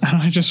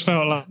 And I just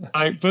felt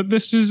like, but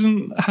this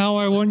isn't how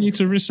I want you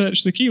to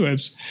research the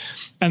keywords.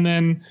 And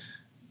then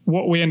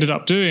what we ended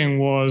up doing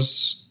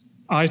was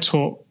I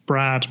taught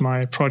Brad,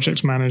 my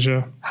project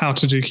manager, how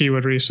to do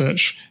keyword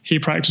research. He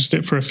practiced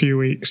it for a few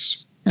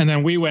weeks. And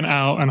then we went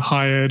out and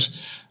hired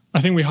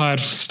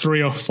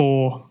 3 or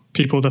 4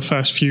 people the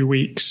first few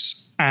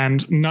weeks,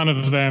 and none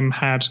of them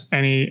had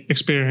any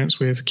experience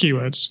with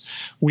keywords.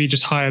 We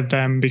just hired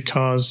them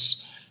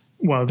because,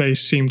 well, they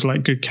seemed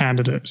like good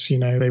candidates.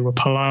 They were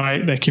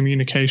polite, their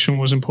communication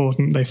was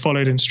important, they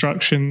followed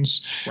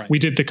instructions. Right. We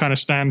did the kind of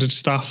standard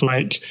stuff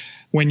like,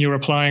 when you're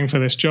applying for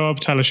this job,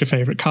 tell us your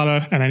favorite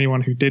color. And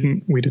anyone who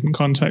didn't, we didn't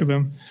contact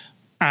them.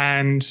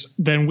 And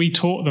then we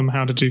taught them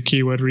how to do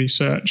keyword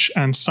research.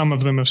 And some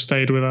of them have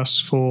stayed with us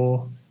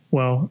for,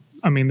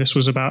 this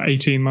was about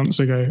 18 months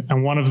ago.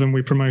 And one of them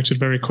we promoted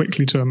very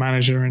quickly to a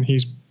manager, and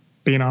he's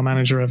been our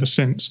manager ever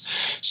since.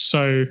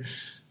 So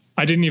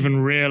I didn't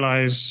even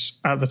realize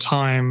at the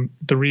time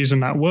the reason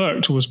that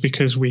worked was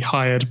because we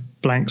hired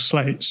blank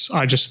slates.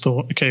 I just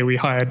thought, okay, we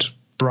hired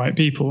the right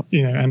people,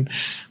 and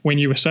when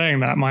you were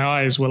saying that, my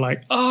eyes were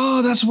like,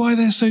 oh, that's why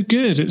they're so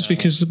good. It's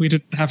because we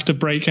didn't have to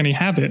break any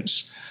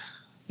habits.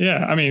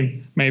 Yeah,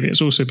 maybe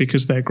it's also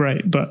because they're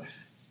great, but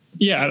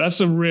yeah,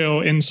 that's a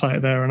real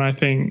insight there. And I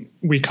think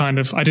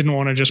I didn't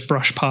want to just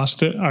brush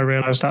past it. I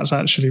realized that's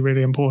actually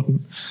really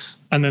important.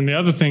 And then the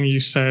other thing you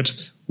said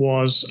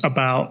was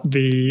about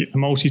the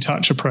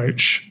multi-touch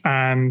approach.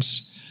 And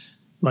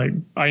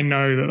I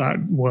know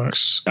that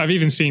works. I've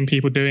even seen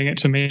people doing it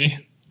to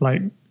me,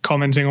 like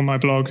commenting on my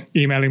blog,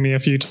 emailing me a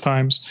few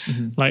times,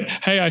 like,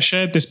 hey, I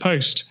shared this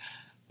post.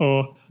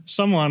 Or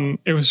someone,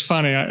 it was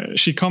funny,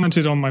 she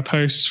commented on my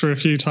posts for a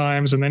few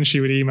times, and then she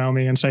would email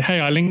me and say, hey,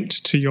 I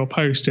linked to your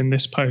post in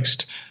this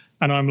post.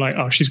 And I'm like,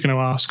 oh, she's going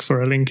to ask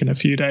for a link in a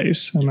few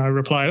days. And I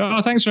replied,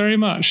 oh, thanks very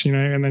much.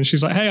 And then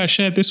she's like, hey, I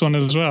shared this one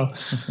as well.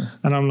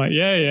 And I'm like,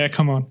 yeah,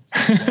 come on.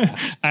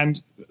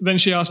 And then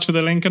she asked for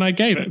the link and I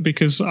gave it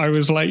because I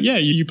was like, yeah,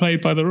 you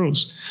played by the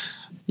rules.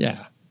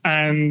 Yeah.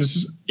 And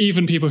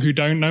even people who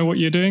don't know what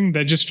you're doing,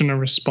 they're just going to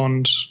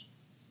respond.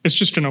 It's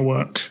just going to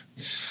work.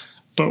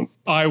 But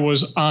I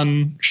was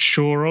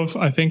unsure of,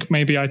 I think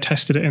maybe I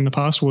tested it in the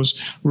past, was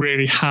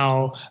really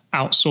how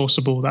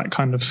outsourceable that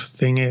kind of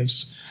thing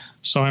is.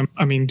 So,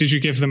 did you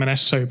give them an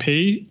SOP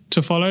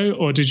to follow,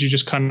 or did you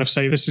just kind of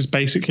say, this is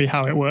basically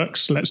how it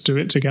works, let's do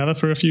it together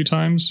for a few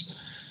times?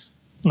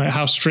 Like,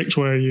 how strict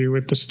were you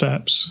with the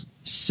steps?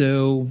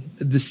 So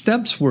the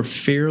steps were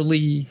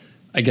fairly,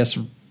 I guess,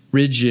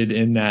 rigid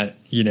in that,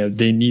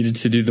 they needed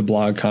to do the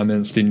blog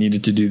comments, they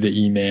needed to do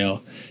the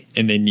email,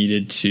 and they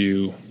needed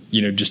to,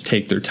 just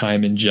take their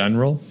time in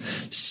general.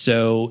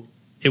 So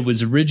it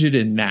was rigid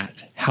in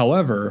that.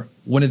 However,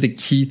 one of the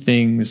key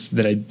things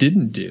that I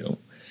didn't do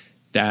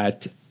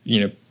that,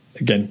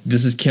 again,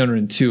 this is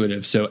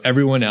counterintuitive. So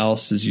everyone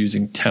else is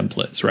using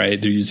templates,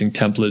 right? They're using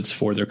templates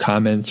for their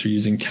comments, they're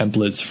using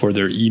templates for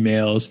their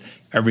emails.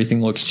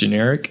 Everything looks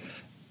generic.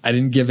 I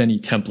didn't give any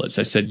templates.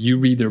 I said, you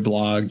read their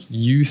blog,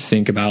 you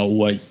think about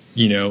what,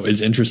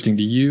 is interesting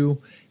to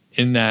you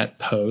in that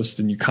post,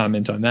 and you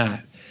comment on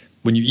that.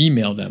 When you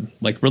email them,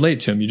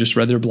 relate to them. You just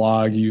read their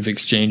blog, you've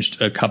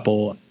exchanged a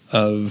couple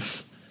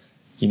of,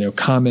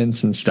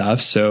 comments and stuff.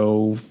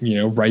 So,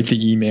 write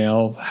the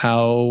email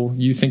how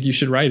you think you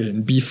should write it,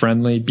 and be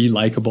friendly, be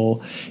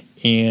likable.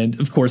 And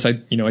of course, I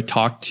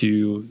talked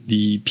to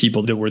the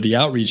people that were the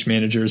outreach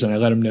managers, and I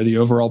let them know the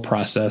overall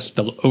process,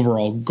 the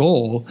overall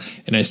goal.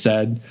 And I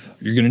said,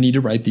 you're going to need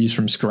to write these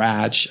from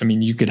scratch.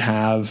 You could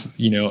have,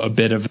 a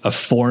bit of a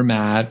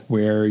format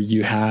where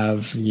you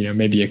have,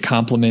 maybe a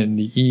compliment in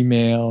the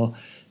email,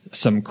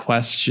 some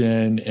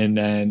question, and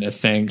then a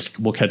thanks,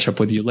 we'll catch up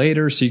with you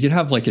later. So you could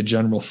have a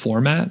general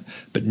format,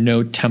 but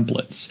no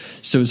templates.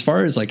 So as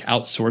far as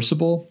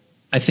outsourceable,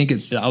 I think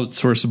it's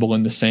outsourceable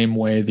in the same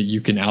way that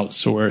you can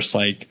outsource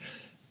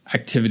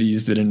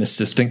activities that an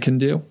assistant can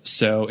do.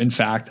 So in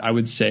fact, I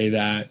would say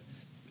that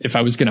if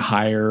I was going to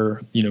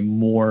hire,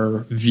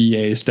 more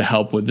VAs to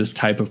help with this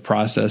type of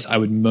process, I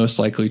would most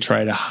likely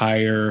try to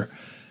hire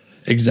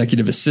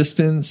executive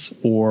assistants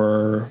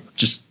or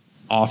just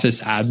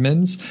office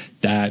admins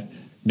that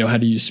know how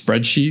to use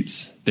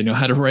spreadsheets, they know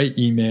how to write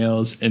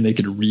emails, and they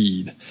could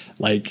read.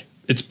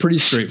 It's pretty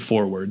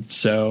straightforward.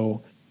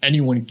 So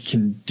anyone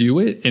can do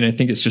it. And I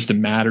think it's just a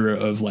matter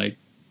of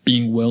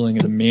being willing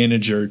as a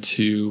manager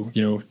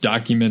to,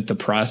 document the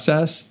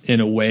process in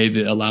a way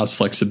that allows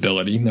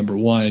flexibility, number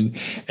one,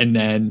 and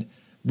then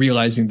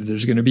realizing that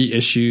there's going to be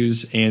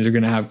issues and they're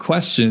going to have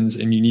questions,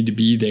 and you need to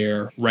be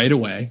there right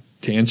away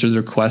to answer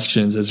their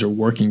questions as they're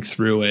working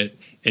through it,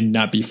 and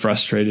not be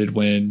frustrated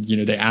when,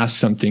 they ask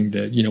something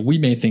that, we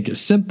may think is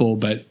simple,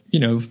 but,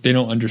 they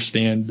don't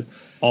understand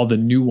all the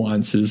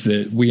nuances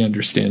that we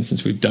understand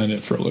since we've done it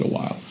for a little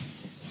while.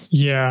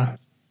 Yeah.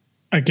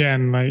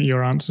 Again,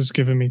 your answer's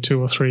given me 2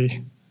 or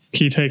 3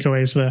 key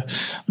takeaways there.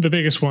 The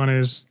biggest one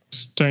is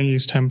don't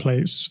use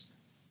templates.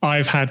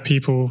 I've had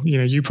people,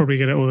 you probably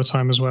get it all the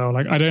time as well.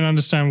 Like, I don't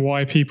understand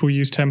why people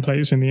use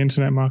templates in the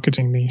internet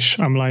marketing niche.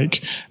 I'm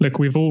like, look,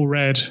 we've all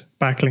read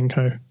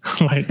Backlinko.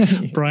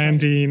 Like, Brian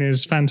Dean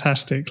is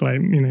fantastic. Like,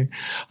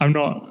 I'm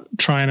not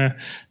trying to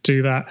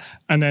do that.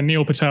 And then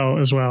Neil Patel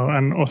as well,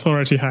 and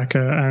Authority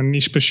Hacker and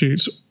Niche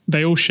Pursuits,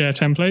 they all share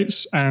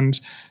templates, and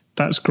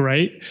that's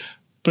great.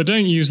 But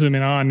don't use them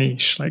in our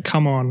niche. Like,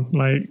 come on.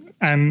 Like,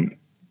 and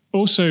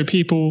also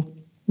people,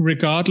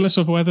 regardless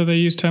of whether they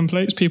use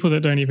templates, people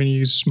that don't even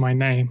use my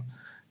name.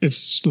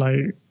 It's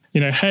like,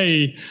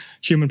 hey,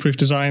 Human Proof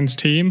Designs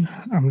team.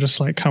 I'm just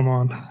like, come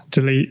on,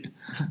 delete.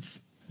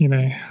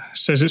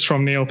 Says it's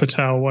from Neil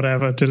Patel,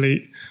 whatever,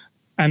 delete.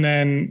 And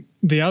then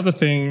the other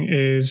thing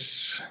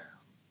is,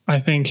 I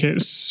think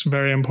it's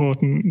very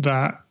important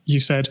that you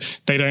said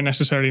they don't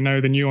necessarily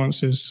know the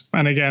nuances.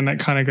 And again, that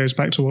kind of goes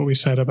back to what we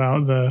said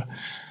about the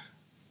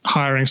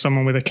hiring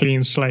someone with a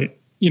clean slate.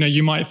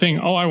 You might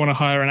think, I want to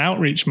hire an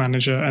outreach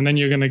manager, and then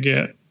you're going to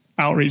get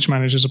outreach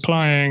managers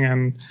applying,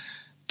 and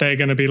they're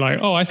going to be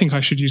like, I think I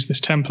should use this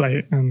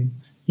template.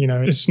 And,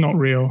 it's not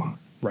real.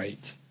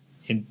 Right.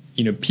 And,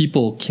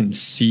 people can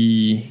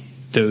see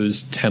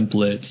those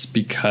templates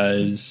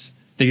because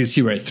they can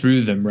see right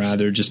through them,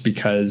 rather, just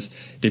because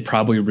they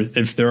probably,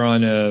 if they're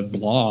on a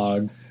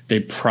blog, they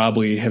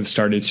probably have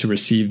started to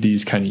receive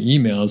these kind of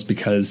emails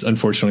because,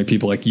 unfortunately,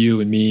 people like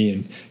you and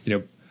me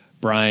and,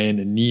 Brian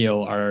and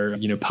Neil are,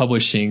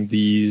 publishing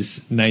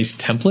these nice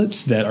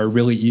templates that are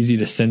really easy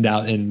to send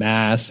out in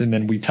mass. And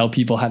then we tell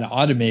people how to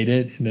automate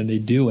it, and then they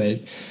do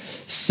it.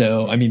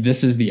 So,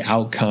 this is the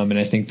outcome. And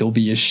I think there'll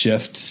be a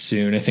shift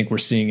soon. I think we're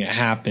seeing it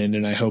happen.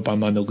 And I hope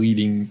I'm on the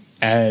leading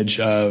edge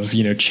of,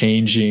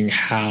 changing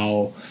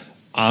how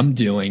I'm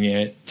doing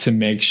it to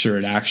make sure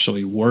it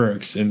actually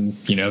works, and,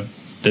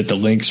 that the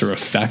links are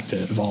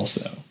effective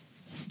also.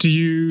 Do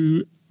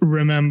you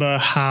remember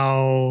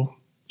how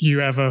you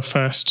ever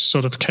first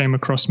sort of came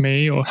across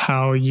me, or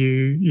how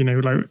you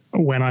like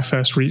when I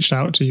first reached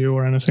out to you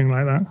or anything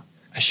like that?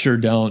 I sure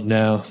don't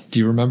know. Do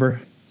you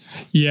remember?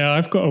 Yeah,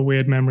 I've got a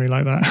weird memory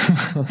like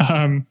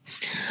that.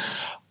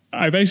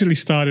 I basically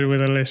started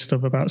with a list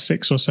of about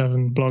 6 or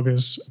 7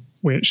 bloggers,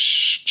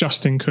 which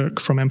Justin Cook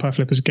from Empire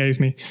Flippers gave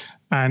me.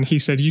 And he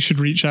said, you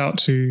should reach out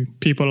to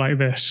people like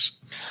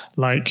this.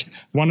 Like,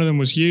 one of them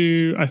was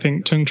you. I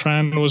think Tung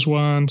Tran was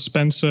one,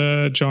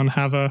 Spencer, John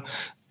Haver.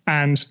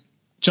 And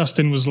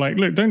Justin was like,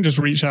 look, don't just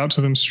reach out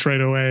to them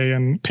straight away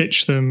and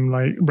pitch them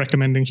like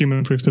recommending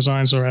Human Proof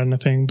Designs or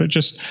anything, but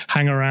just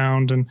hang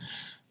around and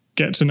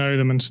get to know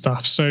them and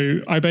stuff.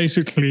 So I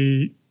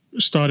basically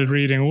started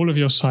reading all of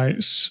your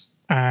sites,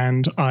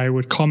 and I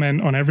would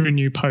comment on every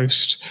new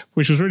post,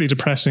 which was really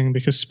depressing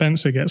because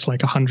Spencer gets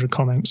like 100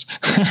 comments.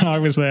 I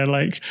was there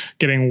like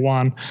getting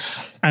 1.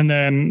 And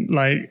then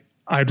like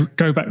I'd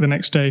go back the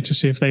next day to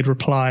see if they'd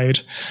replied.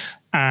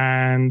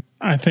 And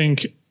I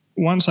think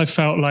once I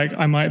felt like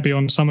I might be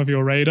on some of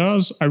your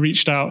radars, I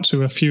reached out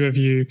to a few of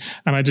you,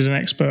 and I did an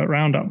expert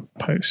roundup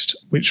post,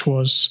 which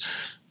was,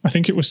 I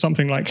think it was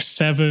something like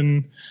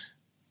 7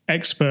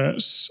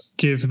 experts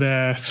give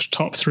their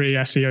top 3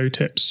 SEO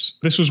tips.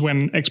 This was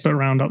when expert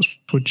roundups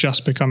were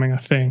just becoming a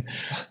thing.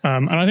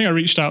 And I think I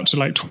reached out to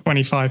like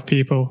 25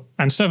 people,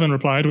 and 7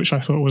 replied, which I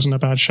thought wasn't a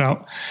bad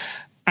shout.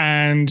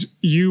 And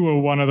you were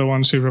one of the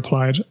ones who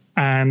replied,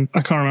 and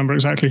I can't remember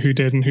exactly who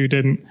did and who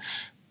didn't.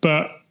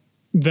 But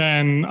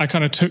then I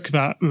kind of took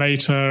that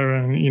later,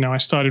 and, I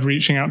started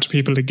reaching out to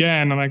people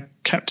again, and I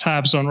kept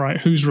tabs on, right,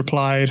 who's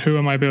replied, who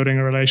am I building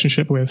a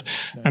relationship with?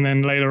 Nice. And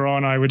then later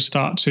on, I would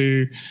start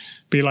to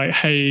be like,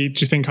 hey,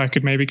 do you think I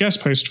could maybe guest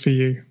post for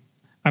you?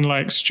 And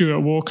like Stuart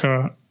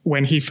Walker,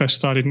 when he first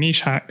started Niche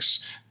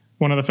Hacks,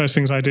 one of the first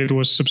things I did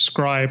was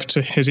subscribe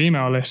to his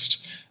email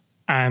list.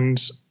 And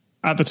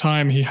at the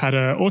time, he had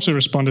an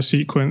autoresponder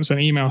sequence, and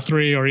email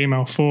 3 or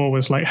email 4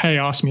 was like, hey,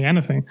 ask me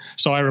anything.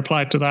 So I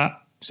replied to that.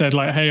 Said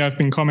like, hey, I've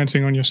been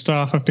commenting on your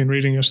stuff. I've been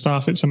reading your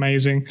stuff. It's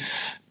amazing.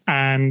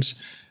 And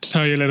to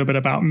tell you a little bit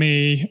about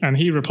me. And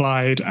he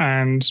replied,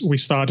 and we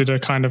started a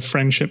kind of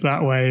friendship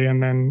that way.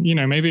 And then,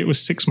 maybe it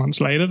was 6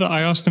 months later that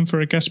I asked him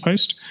for a guest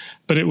post,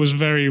 but it was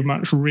very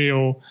much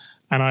real.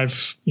 And I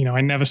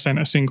never sent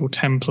a single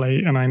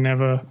template, and I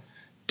never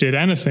did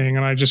anything.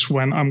 And I just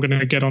went, I'm going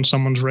to get on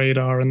someone's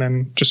radar and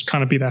then just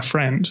kind of be their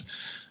friend.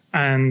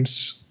 And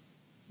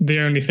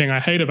the only thing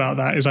I hate about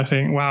that is I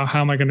think, wow,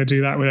 how am I going to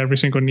do that with every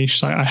single niche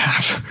site I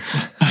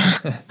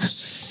have?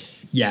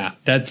 Yeah,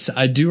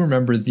 I do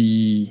remember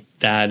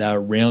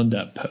that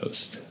Roundup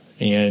post.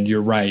 And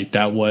you're right.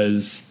 That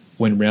was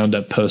when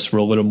Roundup posts were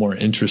a little more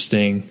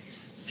interesting.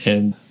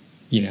 And,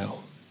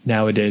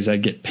 nowadays I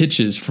get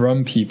pitches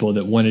from people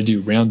that want to do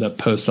Roundup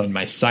posts on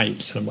my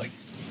sites. And I'm like,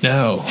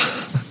 no,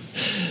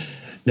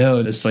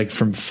 no, that's like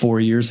from 4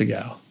 years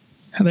ago.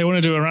 And they want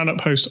to do a Roundup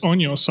post on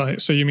your site.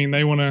 So you mean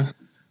they want to...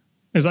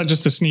 Is that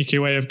just a sneaky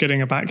way of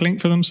getting a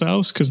backlink for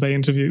themselves because they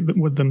interview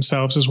with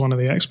themselves as one of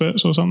the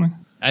experts or something?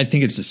 I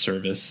think it's a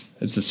service.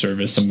 It's a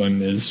service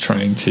someone is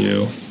trying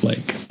to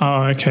like.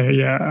 Oh, okay.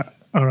 Yeah.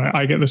 All right.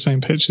 I get the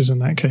same pitches in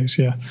that case.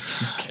 Yeah.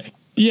 Okay.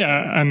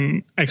 Yeah,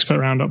 and expert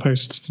roundup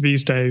posts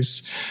these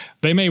days,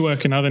 they may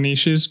work in other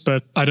niches,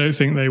 but I don't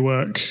think they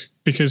work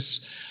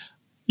because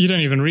you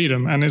don't even read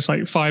them. And it's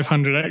like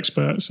 500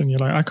 experts and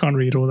you're like, I can't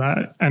read all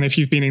that. And if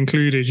you've been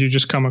included, you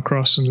just come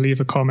across and leave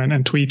a comment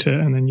and tweet it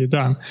and then you're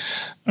done.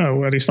 Oh,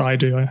 well, at least I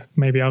do.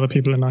 Maybe other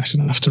people are nice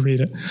enough to read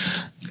it.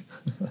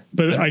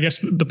 But I guess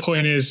the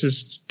point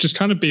is just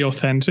kind of be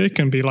authentic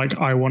and be like,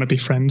 I want to be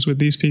friends with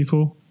these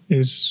people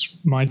is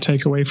my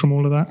takeaway from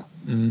all of that.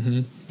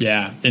 Mm-hmm.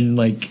 Yeah. And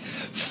like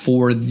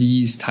for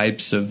these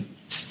types of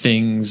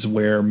things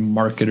where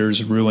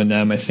marketers ruin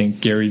them, I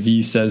think Gary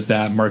Vee says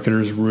that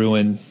marketers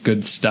ruin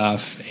good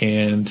stuff.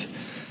 And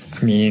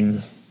I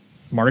mean,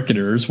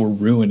 marketers were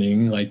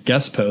ruining like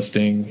guest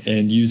posting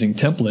and using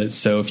templates.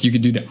 So if you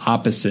could do the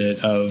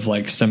opposite of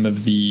like some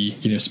of the,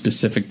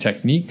 specific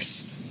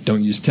techniques,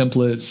 don't use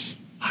templates,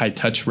 high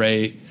touch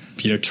rate,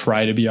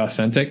 try to be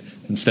authentic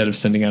instead of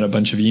sending out a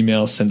bunch of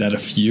emails, send out a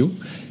few,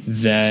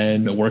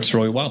 then it works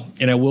really well.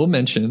 And I will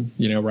mention,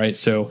 right?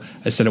 So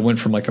I said I went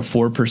from like a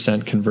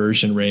 4%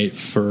 conversion rate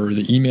for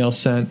the email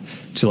sent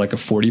to like a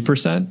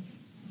 40%.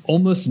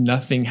 Almost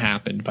nothing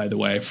happened, by the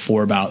way,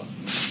 for about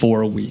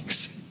 4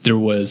 weeks. There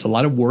was a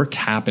lot of work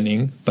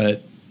happening,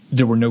 but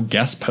there were no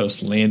guest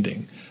posts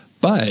landing.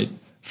 But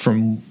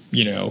from,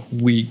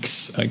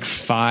 weeks like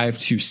 5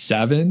 to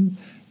 7,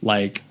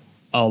 like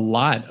a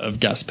lot of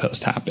guest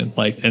posts happened,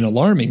 like an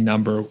alarming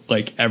number,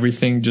 like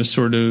everything just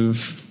sort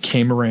of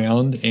came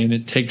around, and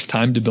it takes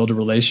time to build a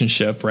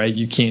relationship, right?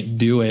 You can't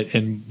do it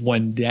in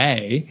one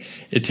day.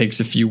 It takes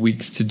a few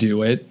weeks to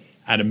do it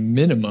at a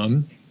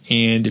minimum.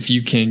 And if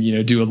you can,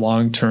 do a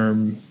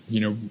long-term,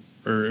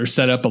 or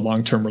set up a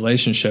long-term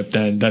relationship,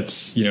 then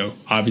that's,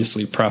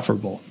 obviously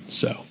preferable.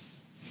 So.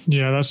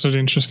 Yeah, that's an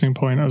interesting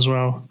point as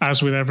well.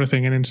 As with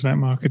everything in internet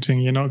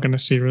marketing, you're not going to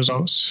see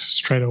results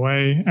straight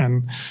away.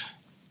 And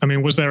I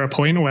mean, was there a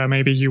point where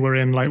maybe you were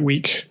in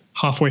like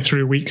halfway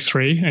through week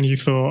 3 and you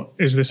thought,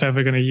 is this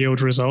ever going to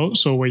yield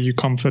results? Or were you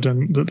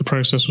confident that the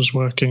process was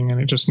working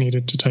and it just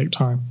needed to take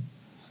time?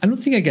 I don't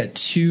think I got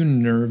too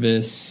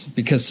nervous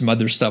because some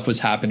other stuff was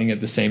happening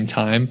at the same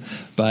time,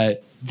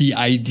 but the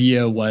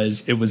idea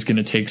was it was going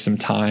to take some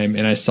time,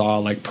 and I saw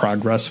like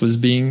progress was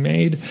being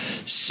made.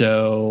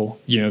 So,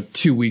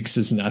 2 weeks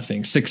is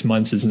nothing. 6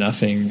 months is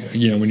nothing,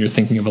 when you're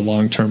thinking of a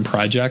long-term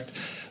project.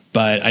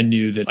 But I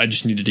knew that I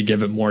just needed to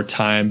give it more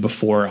time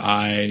before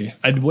I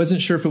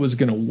wasn't sure if it was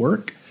going to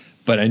work,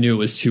 but I knew it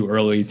was too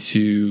early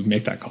to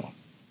make that call.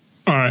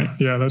 All right.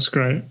 Yeah, that's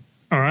great.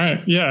 All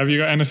right. Yeah. Have you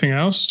got anything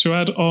else to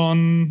add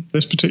on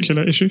this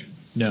particular issue?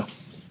 No,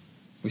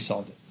 we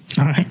solved it.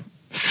 All right.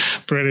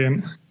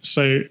 Brilliant.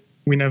 So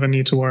we never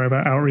need to worry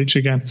about outreach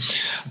again.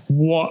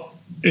 What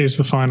is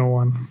the final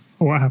one?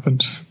 What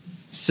happened?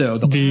 So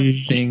the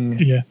last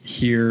thing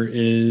here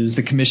is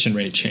the commission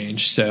rate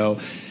change. So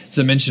as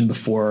I mentioned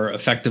before,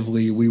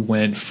 effectively we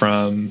went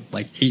from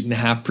like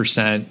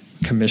 8.5%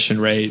 commission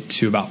rate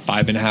to about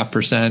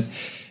 5.5%.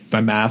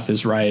 My math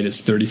is right.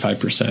 It's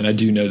 35%. I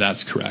do know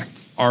that's correct.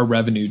 Our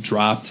revenue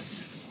dropped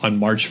on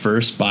March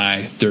 1st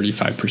by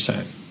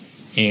 35%.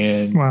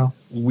 And wow.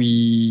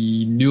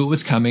 We knew it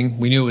was coming.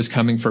 We knew it was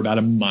coming for about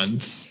a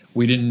month.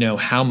 We didn't know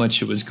how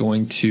much it was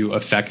going to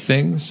affect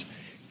things.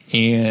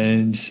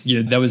 And,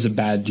 that was a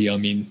bad deal. I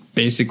mean,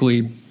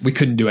 basically, we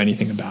couldn't do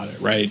anything about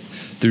it, right?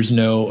 There's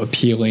no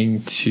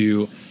appealing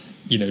to,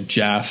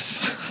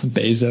 Jeff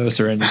Bezos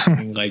or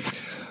anything. Like,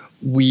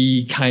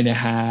 we kind of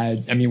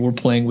we're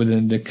playing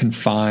within the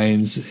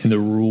confines and the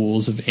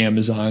rules of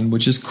Amazon,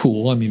 which is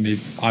cool. I mean,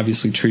 they've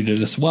obviously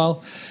treated us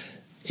well.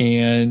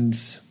 And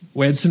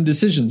we had some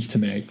decisions to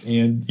make.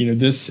 And,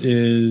 this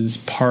is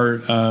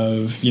part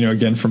of,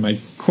 again, from my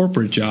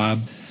corporate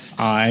job,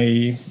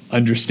 I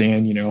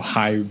understand,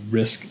 high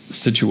risk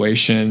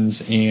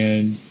situations,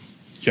 and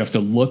you have to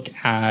look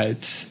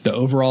at the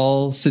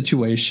overall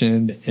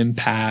situation, the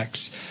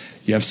impacts.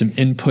 You have some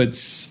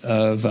inputs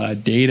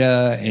of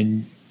data,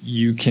 and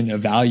you can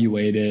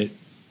evaluate it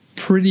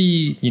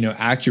pretty,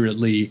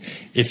 accurately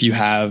if you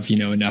have,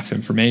 enough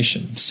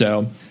information.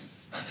 So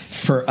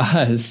for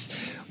us,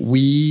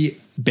 we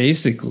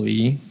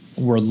basically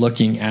we're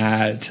looking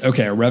at,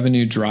 okay, our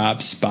revenue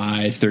drops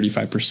by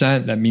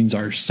 35%. That means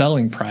our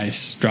selling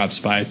price drops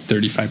by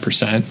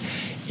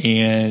 35%.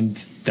 And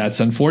that's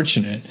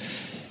unfortunate.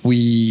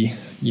 We,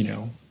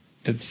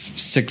 that's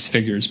 6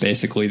 figures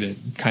basically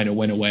that kind of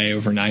went away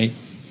overnight,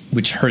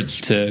 which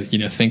hurts to,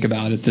 think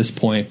about at this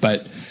point.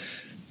 But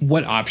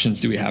what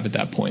options do we have at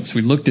that point? So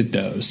we looked at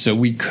those. So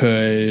we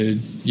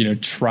could,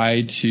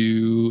 try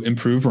to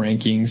improve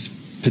rankings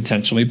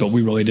potentially, but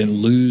we really didn't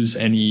lose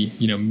any,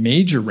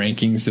 major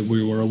rankings that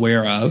we were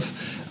aware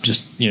of.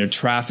 Just,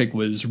 traffic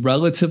was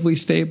relatively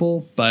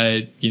stable,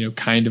 but,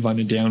 kind of on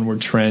a downward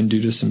trend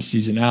due to some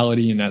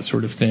seasonality and that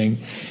sort of thing.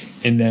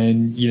 And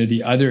then,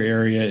 the other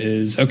area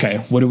is, okay,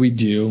 what do we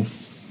do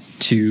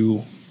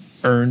to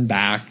earn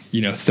back,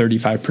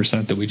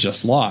 35% that we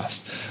just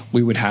lost?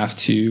 We would have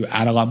to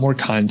add a lot more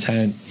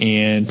content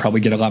and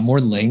probably get a lot more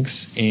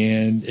links.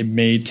 And it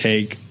may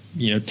take,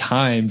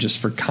 time just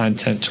for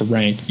content to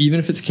rank, even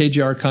if it's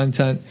KGR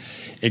content.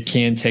 it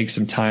can take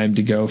some time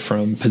to go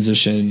from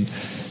position,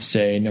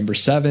 say, number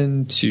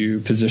 7 to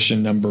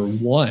position number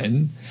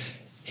 1.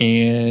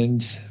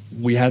 And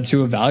we had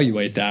to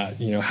evaluate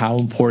that. How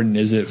important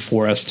is it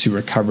for us to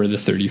recover the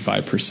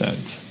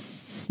 35%?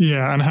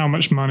 Yeah, and how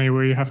much money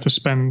will you have to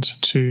spend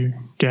to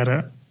get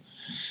it?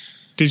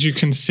 Did you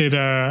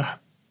consider,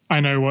 I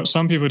know what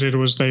some people did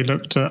was they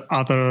looked at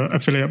other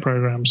affiliate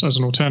programs as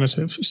an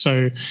alternative.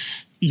 So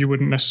you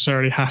wouldn't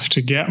necessarily have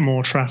to get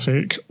more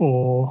traffic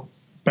or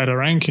better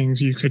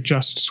rankings. You could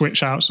just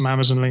switch out some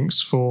Amazon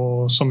links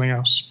for something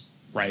else.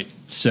 Right.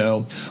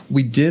 So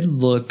we did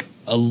look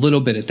a little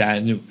bit at that,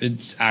 and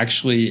it's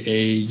actually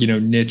a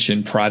niche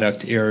and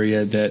product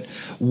area that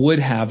would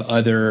have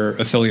other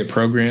affiliate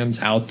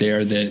programs out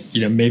there that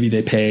maybe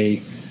they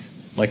pay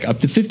like up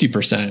to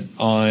 50%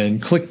 on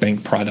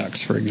ClickBank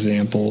products, for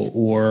example,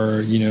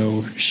 or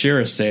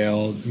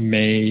ShareASale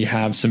may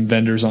have some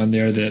vendors on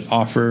there that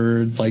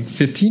offered like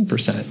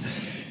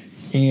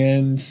 15%.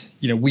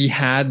 And we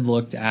had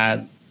looked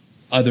at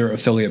other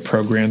affiliate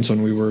programs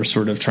when we were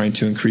sort of trying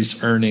to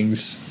increase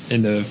earnings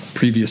in the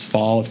previous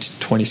fall of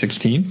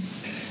 2016.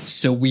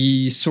 So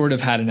we sort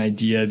of had an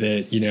idea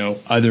that,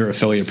 other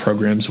affiliate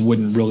programs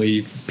wouldn't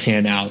really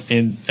pan out.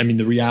 And I mean,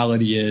 the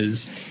reality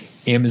is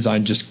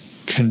Amazon just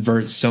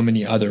converts so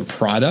many other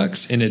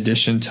products in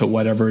addition to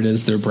whatever it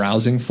is they're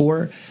browsing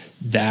for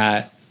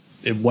that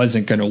it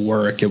wasn't going to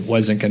work. It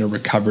wasn't going to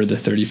recover the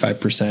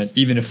 35%.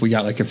 Even if we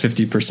got like a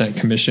 50%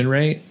 commission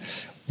rate,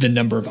 the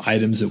number of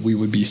items that we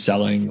would be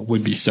selling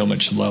would be so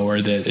much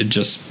lower that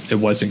it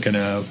wasn't going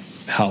to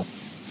help.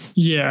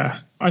 Yeah.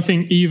 I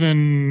think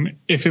even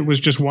if it was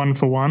just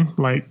 1-for-1,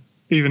 like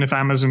even if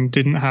Amazon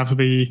didn't have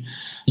the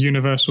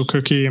universal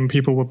cookie and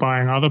people were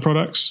buying other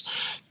products,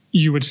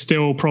 you would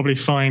still probably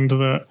find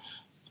that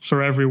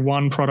for every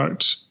one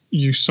product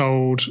you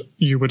sold,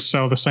 you would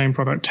sell the same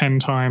product 10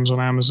 times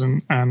on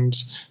Amazon, and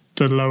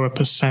the lower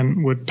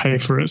percent would pay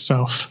for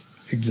itself.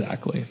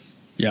 Exactly.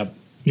 Yep.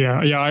 Yeah.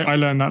 I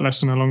learned that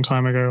lesson a long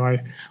time ago.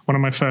 One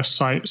of my first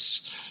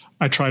sites,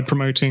 I tried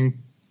promoting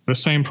the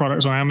same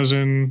products on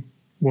Amazon,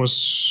 was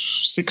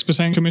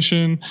 6%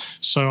 commission.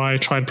 So I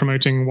tried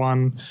promoting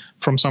one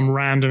from some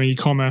random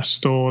e-commerce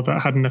store that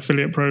had an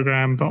affiliate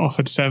program but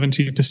offered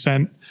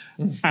 70%.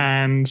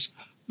 And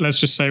let's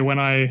just say when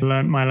I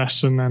learned my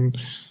lesson and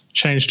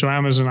changed to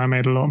Amazon, I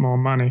made a lot more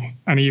money.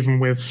 And even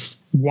with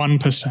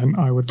 1%,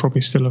 I would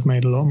probably still have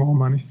made a lot more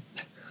money.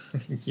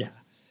 Yeah.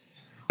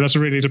 That's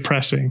really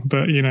depressing,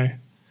 but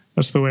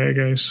that's the way it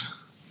goes.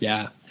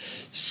 Yeah.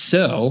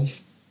 So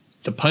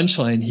the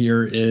punchline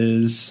here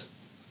is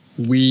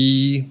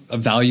we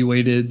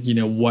evaluated,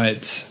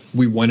 what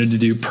we wanted to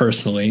do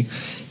personally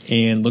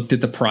and looked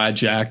at the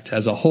project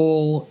as a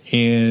whole.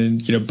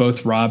 And,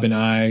 both Rob and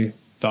I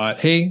thought,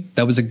 hey,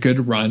 that was a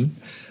good run.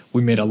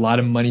 We made a lot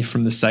of money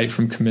from the site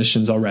from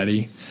commissions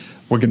already.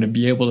 We're going to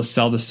be able to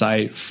sell the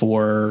site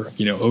for,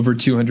 over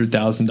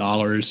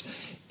 $200,000.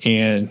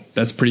 And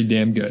that's pretty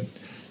damn good.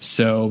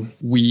 So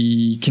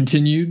we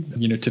continued,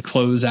 to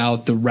close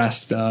out the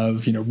rest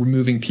of,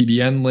 removing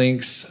PBN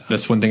links.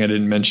 That's one thing I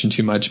didn't mention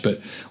too much, but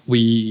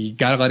we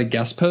got a lot of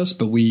guest posts,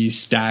 but we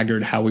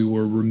staggered how we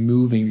were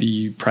removing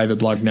the private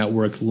blog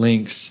network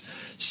links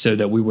so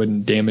that we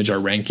wouldn't damage our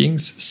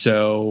rankings.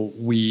 So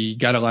we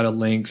got a lot of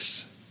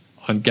links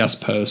on guest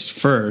posts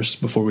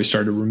first before we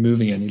started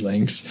removing any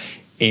links.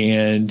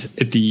 And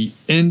at the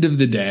end of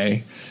the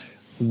day,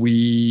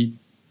 we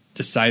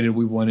decided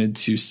we wanted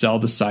to sell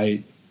the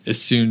site as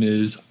soon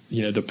as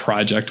the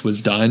project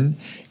was done,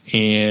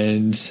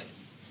 and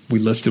we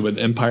listed with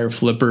Empire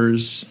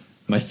Flippers.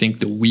 I think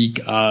the week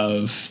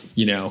of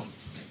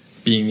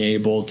being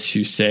able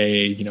to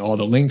say all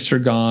the links are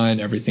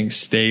gone, everything's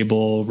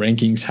stable,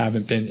 rankings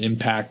haven't been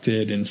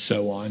impacted, and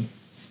so on.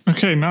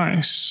 Okay,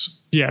 nice.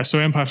 Yeah, so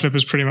Empire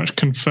Flippers pretty much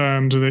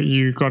confirmed that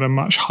you got a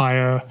much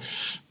higher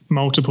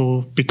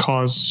multiple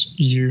because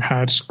you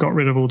had got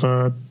rid of all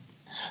the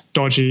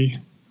dodgy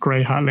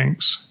gray hat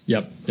links.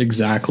 Yep,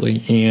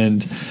 exactly.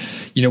 And,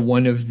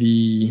 one of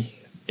the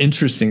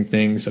interesting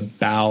things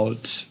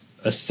about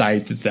a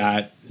site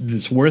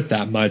that's worth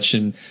that much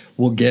and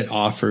will get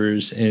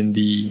offers in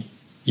the,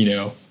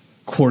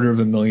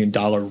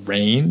 $250,000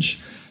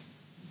 range,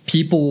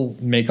 people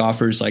make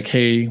offers like,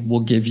 hey,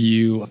 we'll give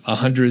you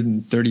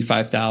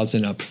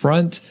 $135,000 up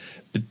front,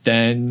 but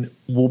then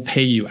we'll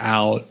pay you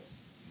out,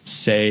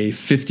 say,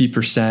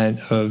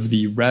 50% of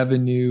the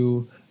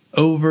revenue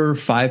over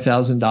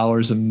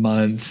 $5,000 a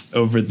month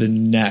over the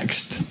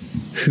next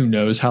who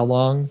knows how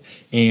long.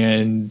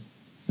 And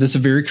that's a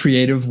very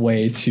creative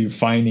way to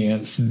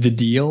finance the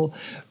deal.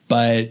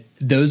 But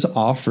those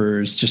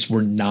offers just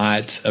were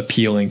not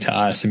appealing to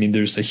us. I mean,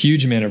 there's a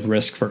huge amount of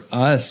risk for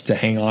us to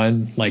hang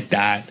on like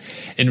that.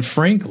 And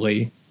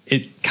frankly,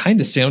 it kind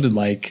of sounded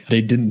like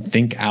they didn't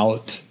think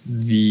out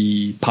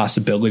the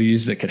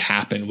possibilities that could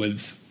happen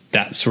with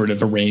that sort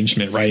of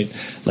arrangement, right?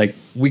 Like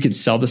we could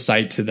sell the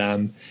site to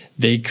them.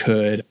 They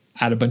could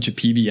add a bunch of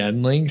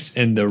PBN links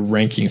and the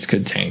rankings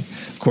could tank.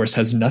 Of course,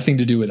 has nothing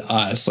to do with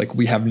us. Like,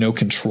 we have no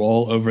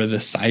control over the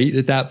site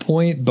at that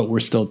point, but we're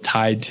still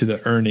tied to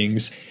the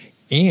earnings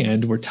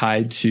and we're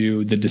tied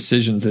to the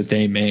decisions that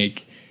they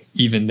make,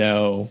 even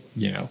though,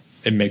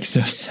 it makes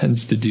no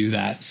sense to do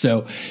that.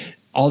 So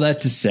all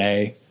that to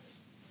say,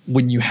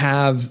 when you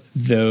have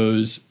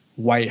those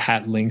white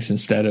hat links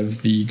instead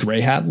of the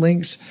gray hat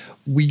links,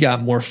 we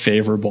got more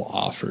favorable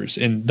offers.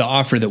 And the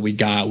offer that we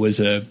got was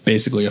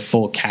basically a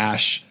full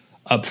cash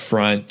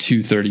upfront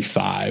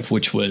 $235,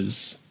 which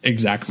was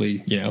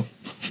exactly,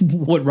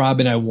 what Rob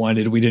and I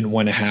wanted. We didn't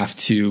want to have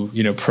to,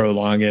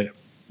 prolong it.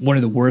 One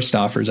of the worst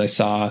offers I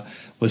saw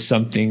was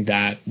something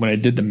that when I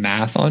did the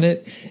math on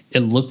it, it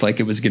looked like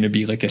it was going to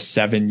be like a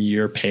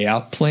 7-year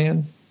payout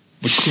plan,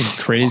 which seemed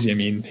crazy. I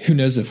mean, who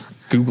knows if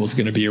Google's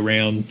going to be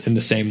around in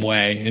the same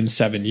way in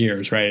 7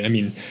 years, right? I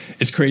mean,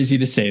 it's crazy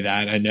to say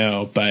that, I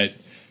know, but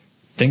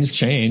things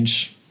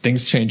change.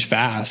 Things change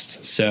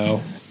fast.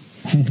 So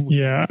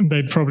yeah,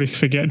 they'd probably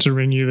forget to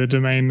renew the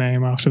domain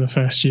name after the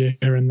first year,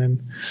 and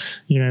then,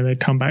 they'd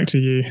come back to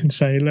you and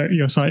say, look,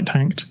 your site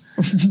tanked.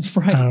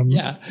 Right.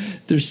 Yeah.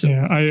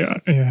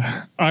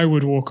 I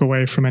would walk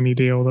away from any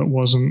deal that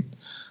wasn't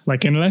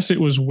like, unless it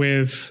was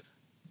with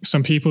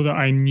some people that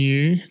I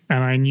knew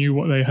and I knew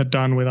what they had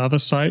done with other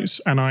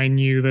sites and I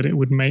knew that it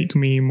would make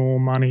me more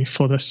money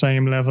for the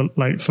same level,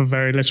 like for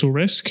very little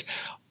risk,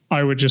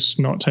 I would just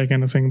not take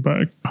anything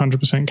but a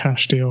 100%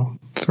 cash deal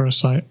for a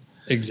site.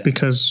 Exactly.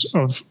 Because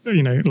of,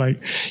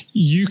 like,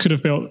 you could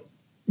have built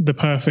the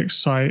perfect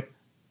site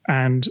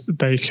and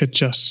they could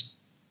just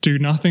do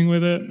nothing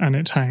with it and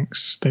it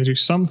tanks. They do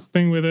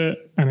something with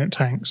it and it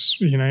tanks,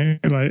 like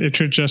it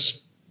should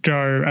just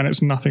go and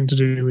it's nothing to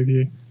do with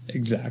you.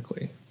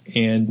 Exactly.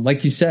 And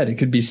like you said, it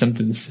could be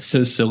something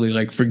so silly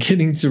like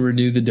forgetting to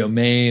renew the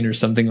domain or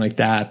something like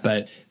that.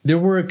 But there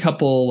were a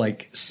couple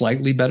like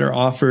slightly better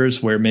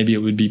offers where maybe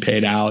it would be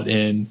paid out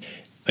in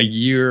a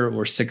year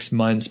or 6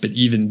 months. But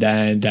even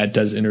then, that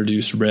does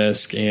introduce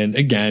risk. And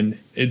again,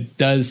 it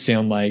does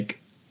sound like,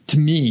 to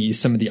me,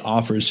 some of the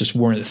offers just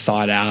weren't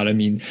thought out. I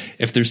mean,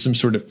 if there's some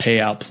sort of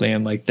payout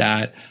plan like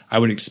that, I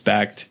would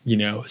expect,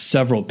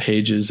 several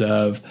pages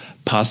of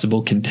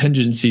possible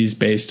contingencies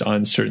based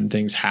on certain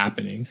things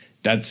happening.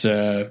 That's,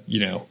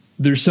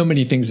 there's so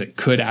many things that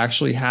could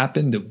actually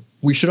happen that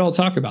we should all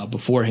talk about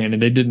beforehand.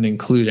 And they didn't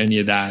include any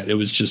of that. It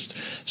was just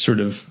sort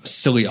of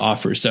silly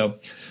offers. So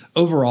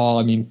overall,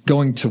 I mean,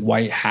 going to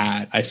white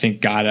hat, I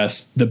think got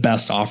us the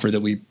best offer that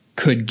we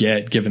could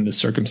get given the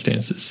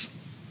circumstances.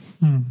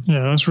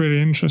 Yeah, that's really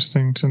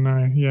interesting to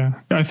know. Yeah,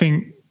 I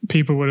think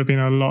people would have been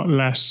a lot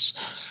less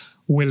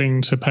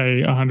willing to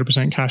pay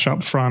 100% cash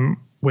up front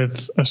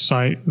with a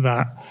site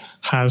that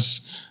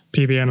has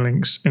PBN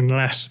links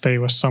unless they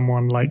were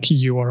someone like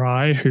you or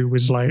I who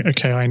was like,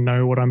 okay, I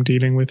know what I'm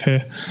dealing with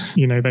here.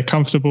 They're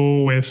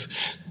comfortable with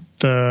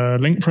the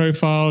link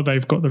profile.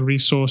 They've got the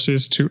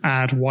resources to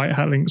add white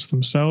hat links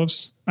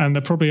themselves. And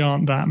there probably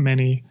aren't that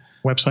many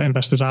website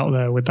investors out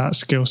there with that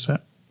skill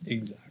set.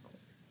 Exactly.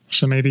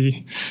 So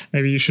maybe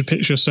you should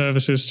pitch your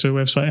services to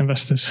website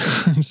investors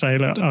and say,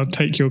 look, I'll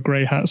take your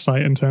gray hat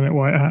site and turn it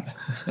white hat.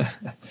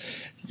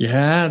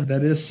 Yeah,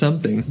 that is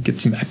something. Get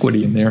some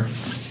equity in there.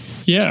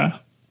 Yeah.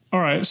 All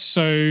right.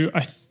 So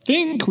I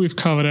think we've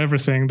covered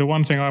everything. The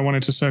one thing I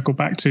wanted to circle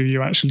back to,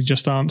 you actually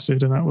just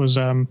answered, and that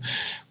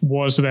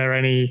was there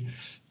any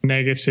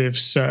negative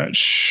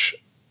search?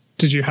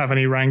 Did you have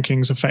any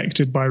rankings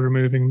affected by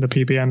removing the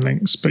PBN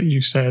links? But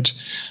you said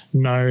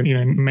no,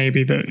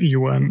 maybe that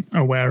you weren't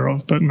aware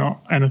of, but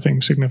not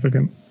anything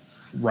significant.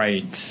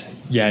 Right.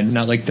 Yeah,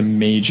 not like the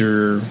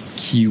major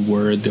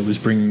keyword that was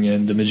bringing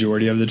in the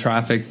majority of the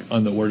traffic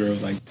on the order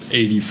of like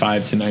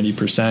 85 to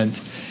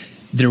 90%.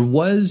 There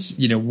was,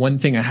 one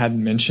thing I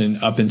hadn't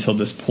mentioned up until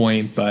this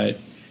point, but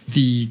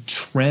the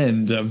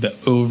trend of the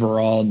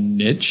overall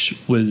niche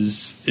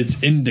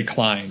it's in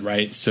decline,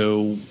 right?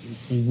 So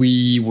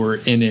we were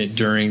in it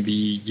during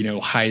the,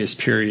 highest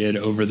period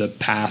over the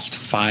past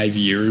 5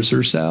 years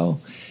or so.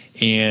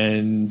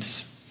 And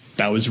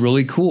that was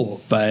really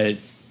cool, but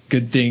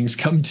good things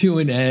come to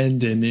an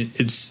end, and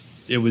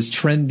it was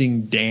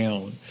trending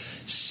down.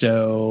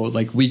 So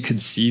like we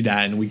could see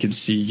that, and we could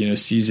see,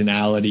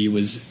 seasonality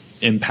was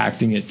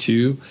impacting it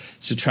too.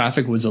 So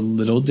traffic was a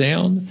little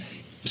down,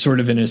 sort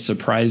of in a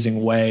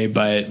surprising way.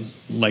 But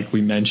like we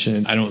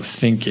mentioned, I don't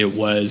think it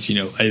was,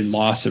 a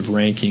loss of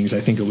rankings.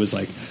 I think it was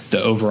like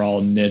the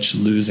overall niche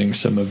losing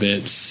some of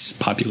its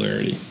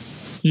popularity.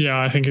 Yeah,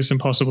 I think it's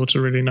impossible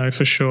to really know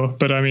for sure.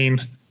 But I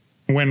mean,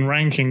 when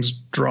rankings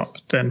drop,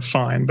 then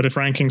fine. But if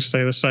rankings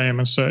stay the same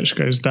and search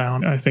goes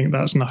down, I think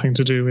that's nothing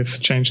to do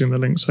with changing the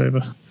links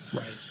over.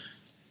 Right.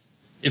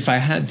 If I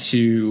had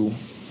to,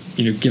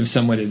 give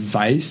someone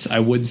advice, I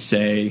would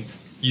say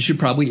you should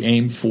probably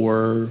aim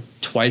for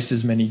twice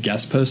as many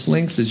guest post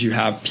links as you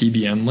have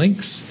PBN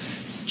links,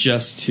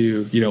 just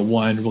to,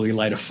 one, really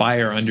light a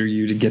fire under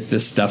you to get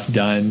this stuff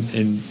done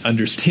and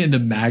understand the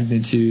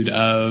magnitude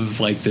of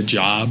like the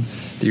job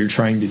that you're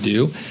trying to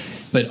do.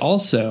 But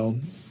also,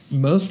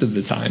 most of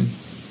the time,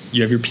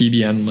 you have your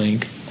PBN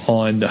link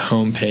on the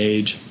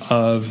homepage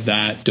of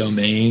that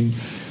domain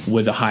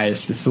with the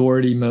highest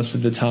authority most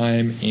of the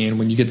time. And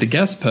when you get the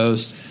guest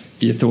post,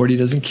 the authority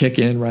doesn't kick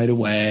in right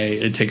away.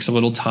 It takes a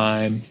little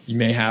time. You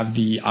may have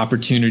the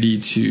opportunity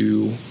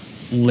to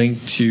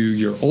link to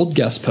your old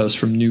guest post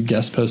from new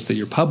guest posts that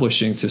you're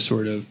publishing to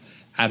sort of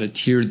add a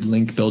tiered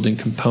link building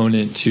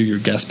component to your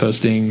guest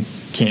posting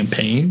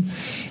campaign.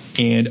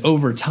 And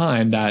over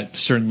time, that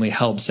certainly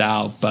helps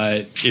out.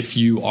 But if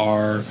you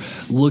are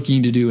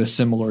looking to do a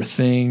similar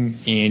thing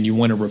and you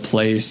want to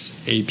replace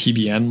a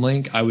PBN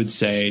link, I would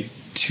say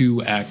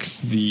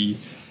 2x the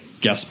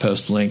guest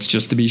post links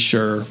just to be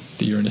sure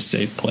that you're in a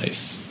safe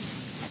place.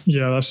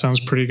 Yeah, that sounds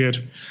pretty good.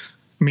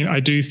 I mean, I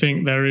do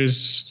think there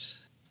is,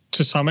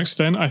 to some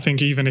extent, I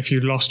think even if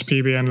you lost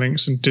PBN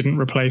links and didn't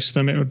replace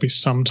them, it would be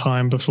some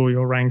time before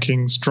your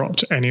rankings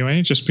dropped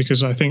anyway, just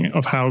because I think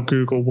of how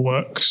Google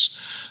works.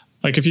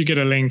 Like if you get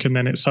a link and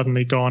then it's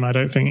suddenly gone, I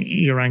don't think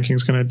your ranking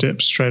is going to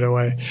dip straight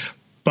away.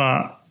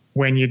 But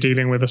when you're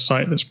dealing with a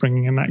site that's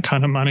bringing in that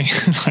kind of money,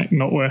 like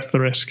not worth the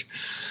risk.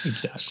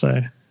 Exactly.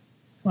 So,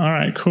 all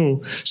right,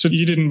 cool. So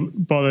you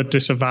didn't bother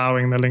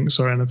disavowing the links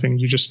or anything.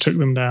 You just took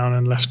them down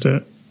and left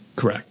it.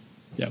 Correct.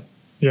 Yep.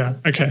 Yeah.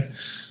 Okay.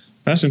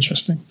 That's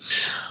interesting.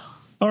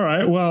 All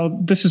right. Well,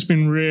 this has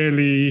been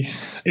really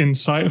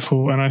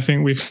insightful. And I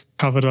think we've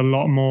covered a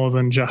lot more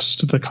than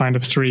just the kind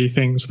of 3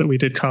 things that we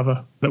did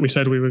cover, that we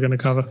said we were going to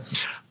cover.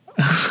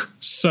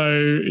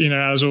 So,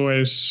 as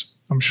always,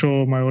 I'm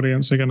sure my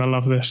audience are going to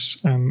love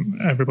this.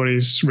 And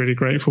everybody's really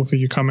grateful for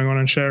you coming on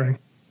and sharing.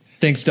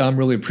 Thanks, Dom.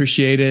 Really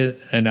appreciate it.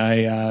 And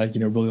I,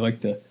 really like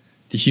the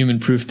Human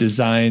Proof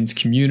Designs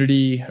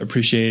community.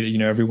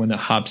 Appreciate, everyone that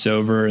hops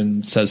over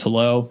and says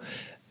hello.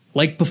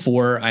 Like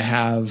before, I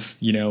have,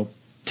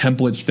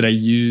 templates that I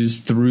use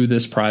through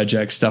this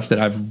project, stuff that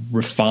I've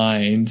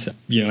refined.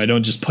 I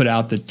don't just put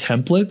out the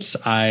templates.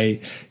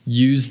 I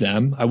use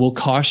them. I will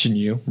caution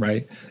you,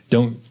 right?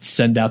 Don't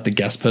send out the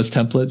guest post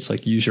templates,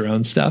 like use your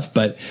own stuff.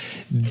 But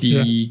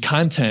the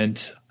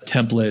content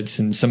templates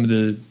and some of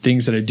the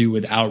things that I do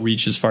with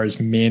outreach as far as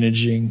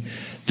managing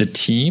the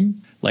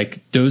team, like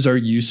those are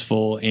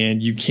useful.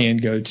 And you can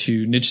go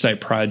to Niche Site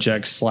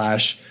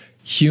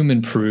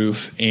Project/Human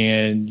Proof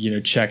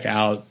and, check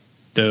out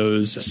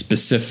those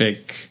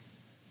specific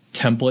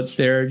templates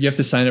there. You have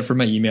to sign up for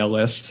my email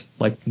list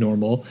like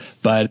normal,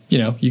 but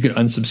you can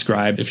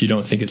unsubscribe if you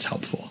don't think it's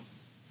helpful.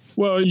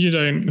 Well, you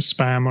don't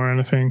spam or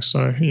anything.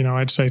 So,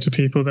 I'd say to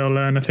people, they'll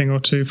learn a thing or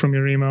two from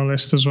your email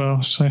list as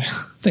well. So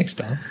thanks,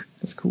 Don.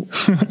 That's cool.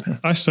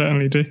 I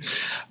certainly do.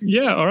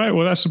 Yeah. All right.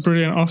 Well, that's a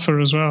brilliant offer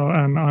as well.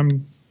 And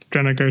I'm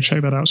going to go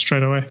check that out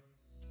straight away.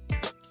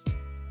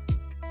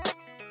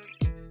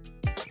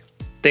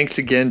 Thanks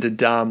again to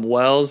Dom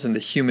Wells and the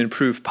Human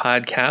Proof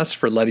podcast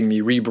for letting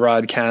me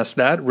rebroadcast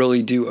that.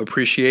 Really do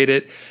appreciate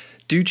it.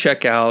 Do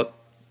check out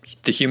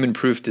the Human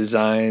Proof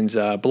Designs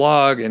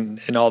blog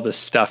and all the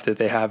stuff that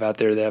they have out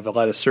there. They have a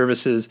lot of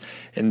services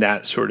and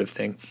that sort of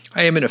thing.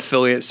 I am an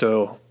affiliate,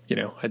 so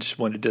I just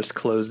want to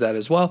disclose that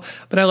as well.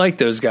 But I like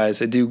those guys.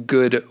 They do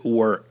good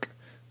work.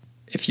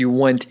 If you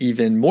want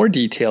even more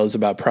details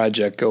about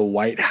Project Go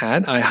White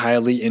Hat, I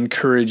highly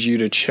encourage you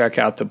to check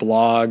out the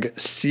blog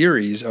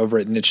series over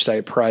at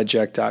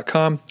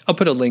nichesiteproject.com. I'll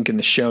put a link in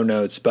the show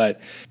notes, but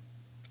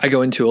I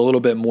go into a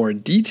little bit more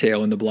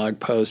detail in the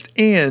blog post,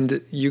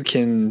 and you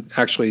can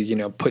actually,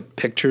 put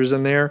pictures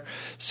in there.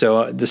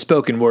 So the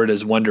spoken word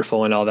is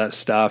wonderful and all that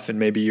stuff, and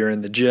maybe you're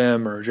in the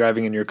gym or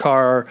driving in your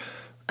car,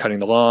 cutting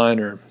the lawn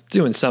or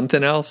doing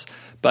something else.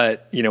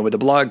 But, with the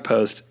blog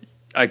post,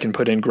 I can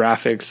put in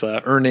graphics,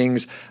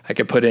 earnings. I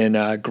can put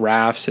in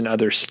graphs and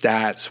other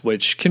stats,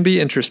 which can be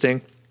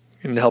interesting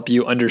and help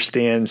you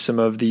understand some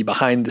of the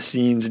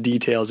behind-the-scenes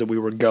details that we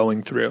were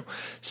going through.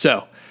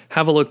 So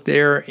have a look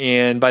there.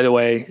 And by the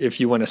way,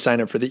 if you want to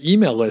sign up for the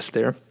email list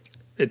there,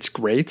 it's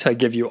great. I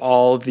give you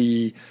all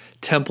the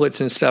templates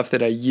and stuff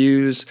that I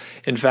use.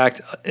 In fact,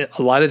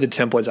 a lot of the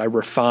templates I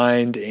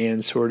refined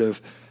and sort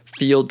of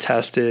field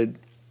tested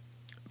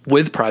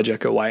with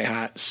Project Go White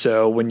Hat.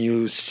 So when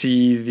you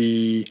see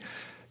the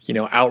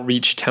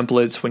outreach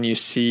templates, when you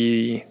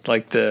see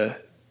like the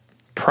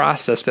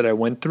process that I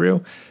went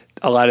through,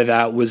 a lot of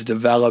that was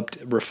developed,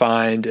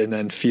 refined, and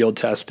then field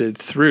tested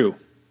through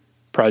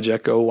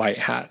Project Go White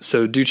Hat.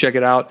 So do check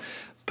it out.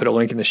 Put a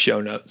link in the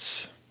show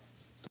notes.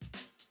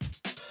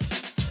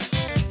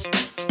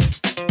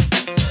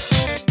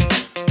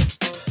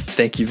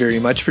 Thank you very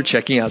much for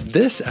checking out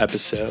this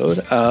episode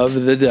of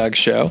The Doug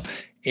Show.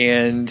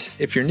 And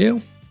if you're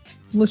new,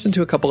 listen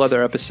to a couple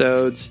other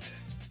episodes.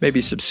 Maybe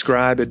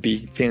subscribe. It'd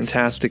be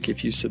fantastic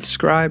if you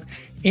subscribe.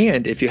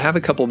 And if you have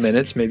a couple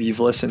minutes, maybe you've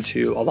listened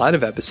to a lot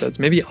of episodes,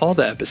 maybe all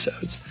the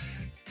episodes,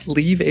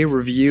 leave a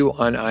review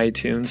on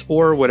iTunes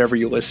or whatever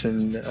you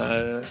listen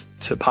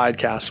to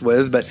podcasts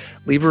with, but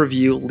leave a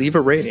review, leave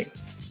a rating.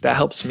 That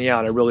helps me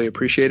out. I really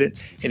appreciate it.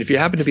 And if you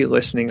happen to be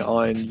listening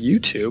on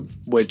YouTube,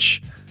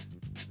 which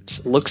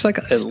looks like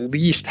at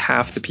least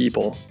half the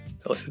people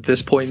at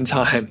this point in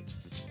time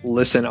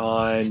listen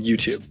on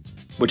YouTube,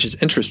 which is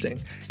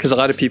interesting because a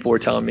lot of people were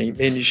telling me,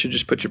 man, you should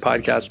just put your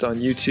podcast on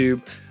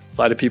YouTube.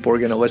 lot of people were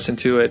going to listen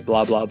to it,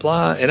 blah, blah,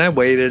 blah. And I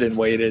waited and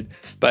waited.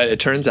 But it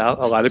turns out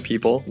a lot of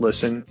people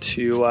listen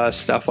to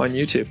stuff on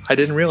YouTube. I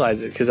didn't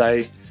realize it because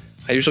I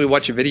usually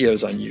watch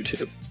videos on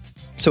YouTube.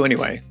 So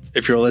anyway,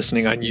 if you're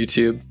listening on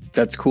YouTube,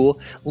 that's cool.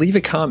 Leave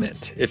a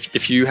comment.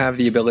 If you have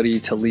the ability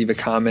to leave a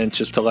comment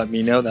just to let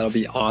me know, that'll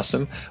be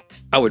awesome.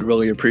 I would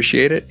really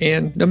appreciate it.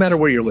 And no matter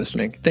where you're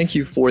listening, thank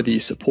you for the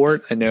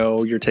support. I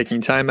know you're taking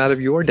time out of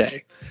your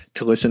day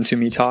to listen to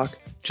me talk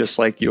just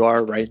like you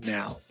are right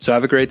now. So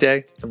have a great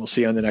day, and we'll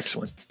see you on the next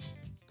one.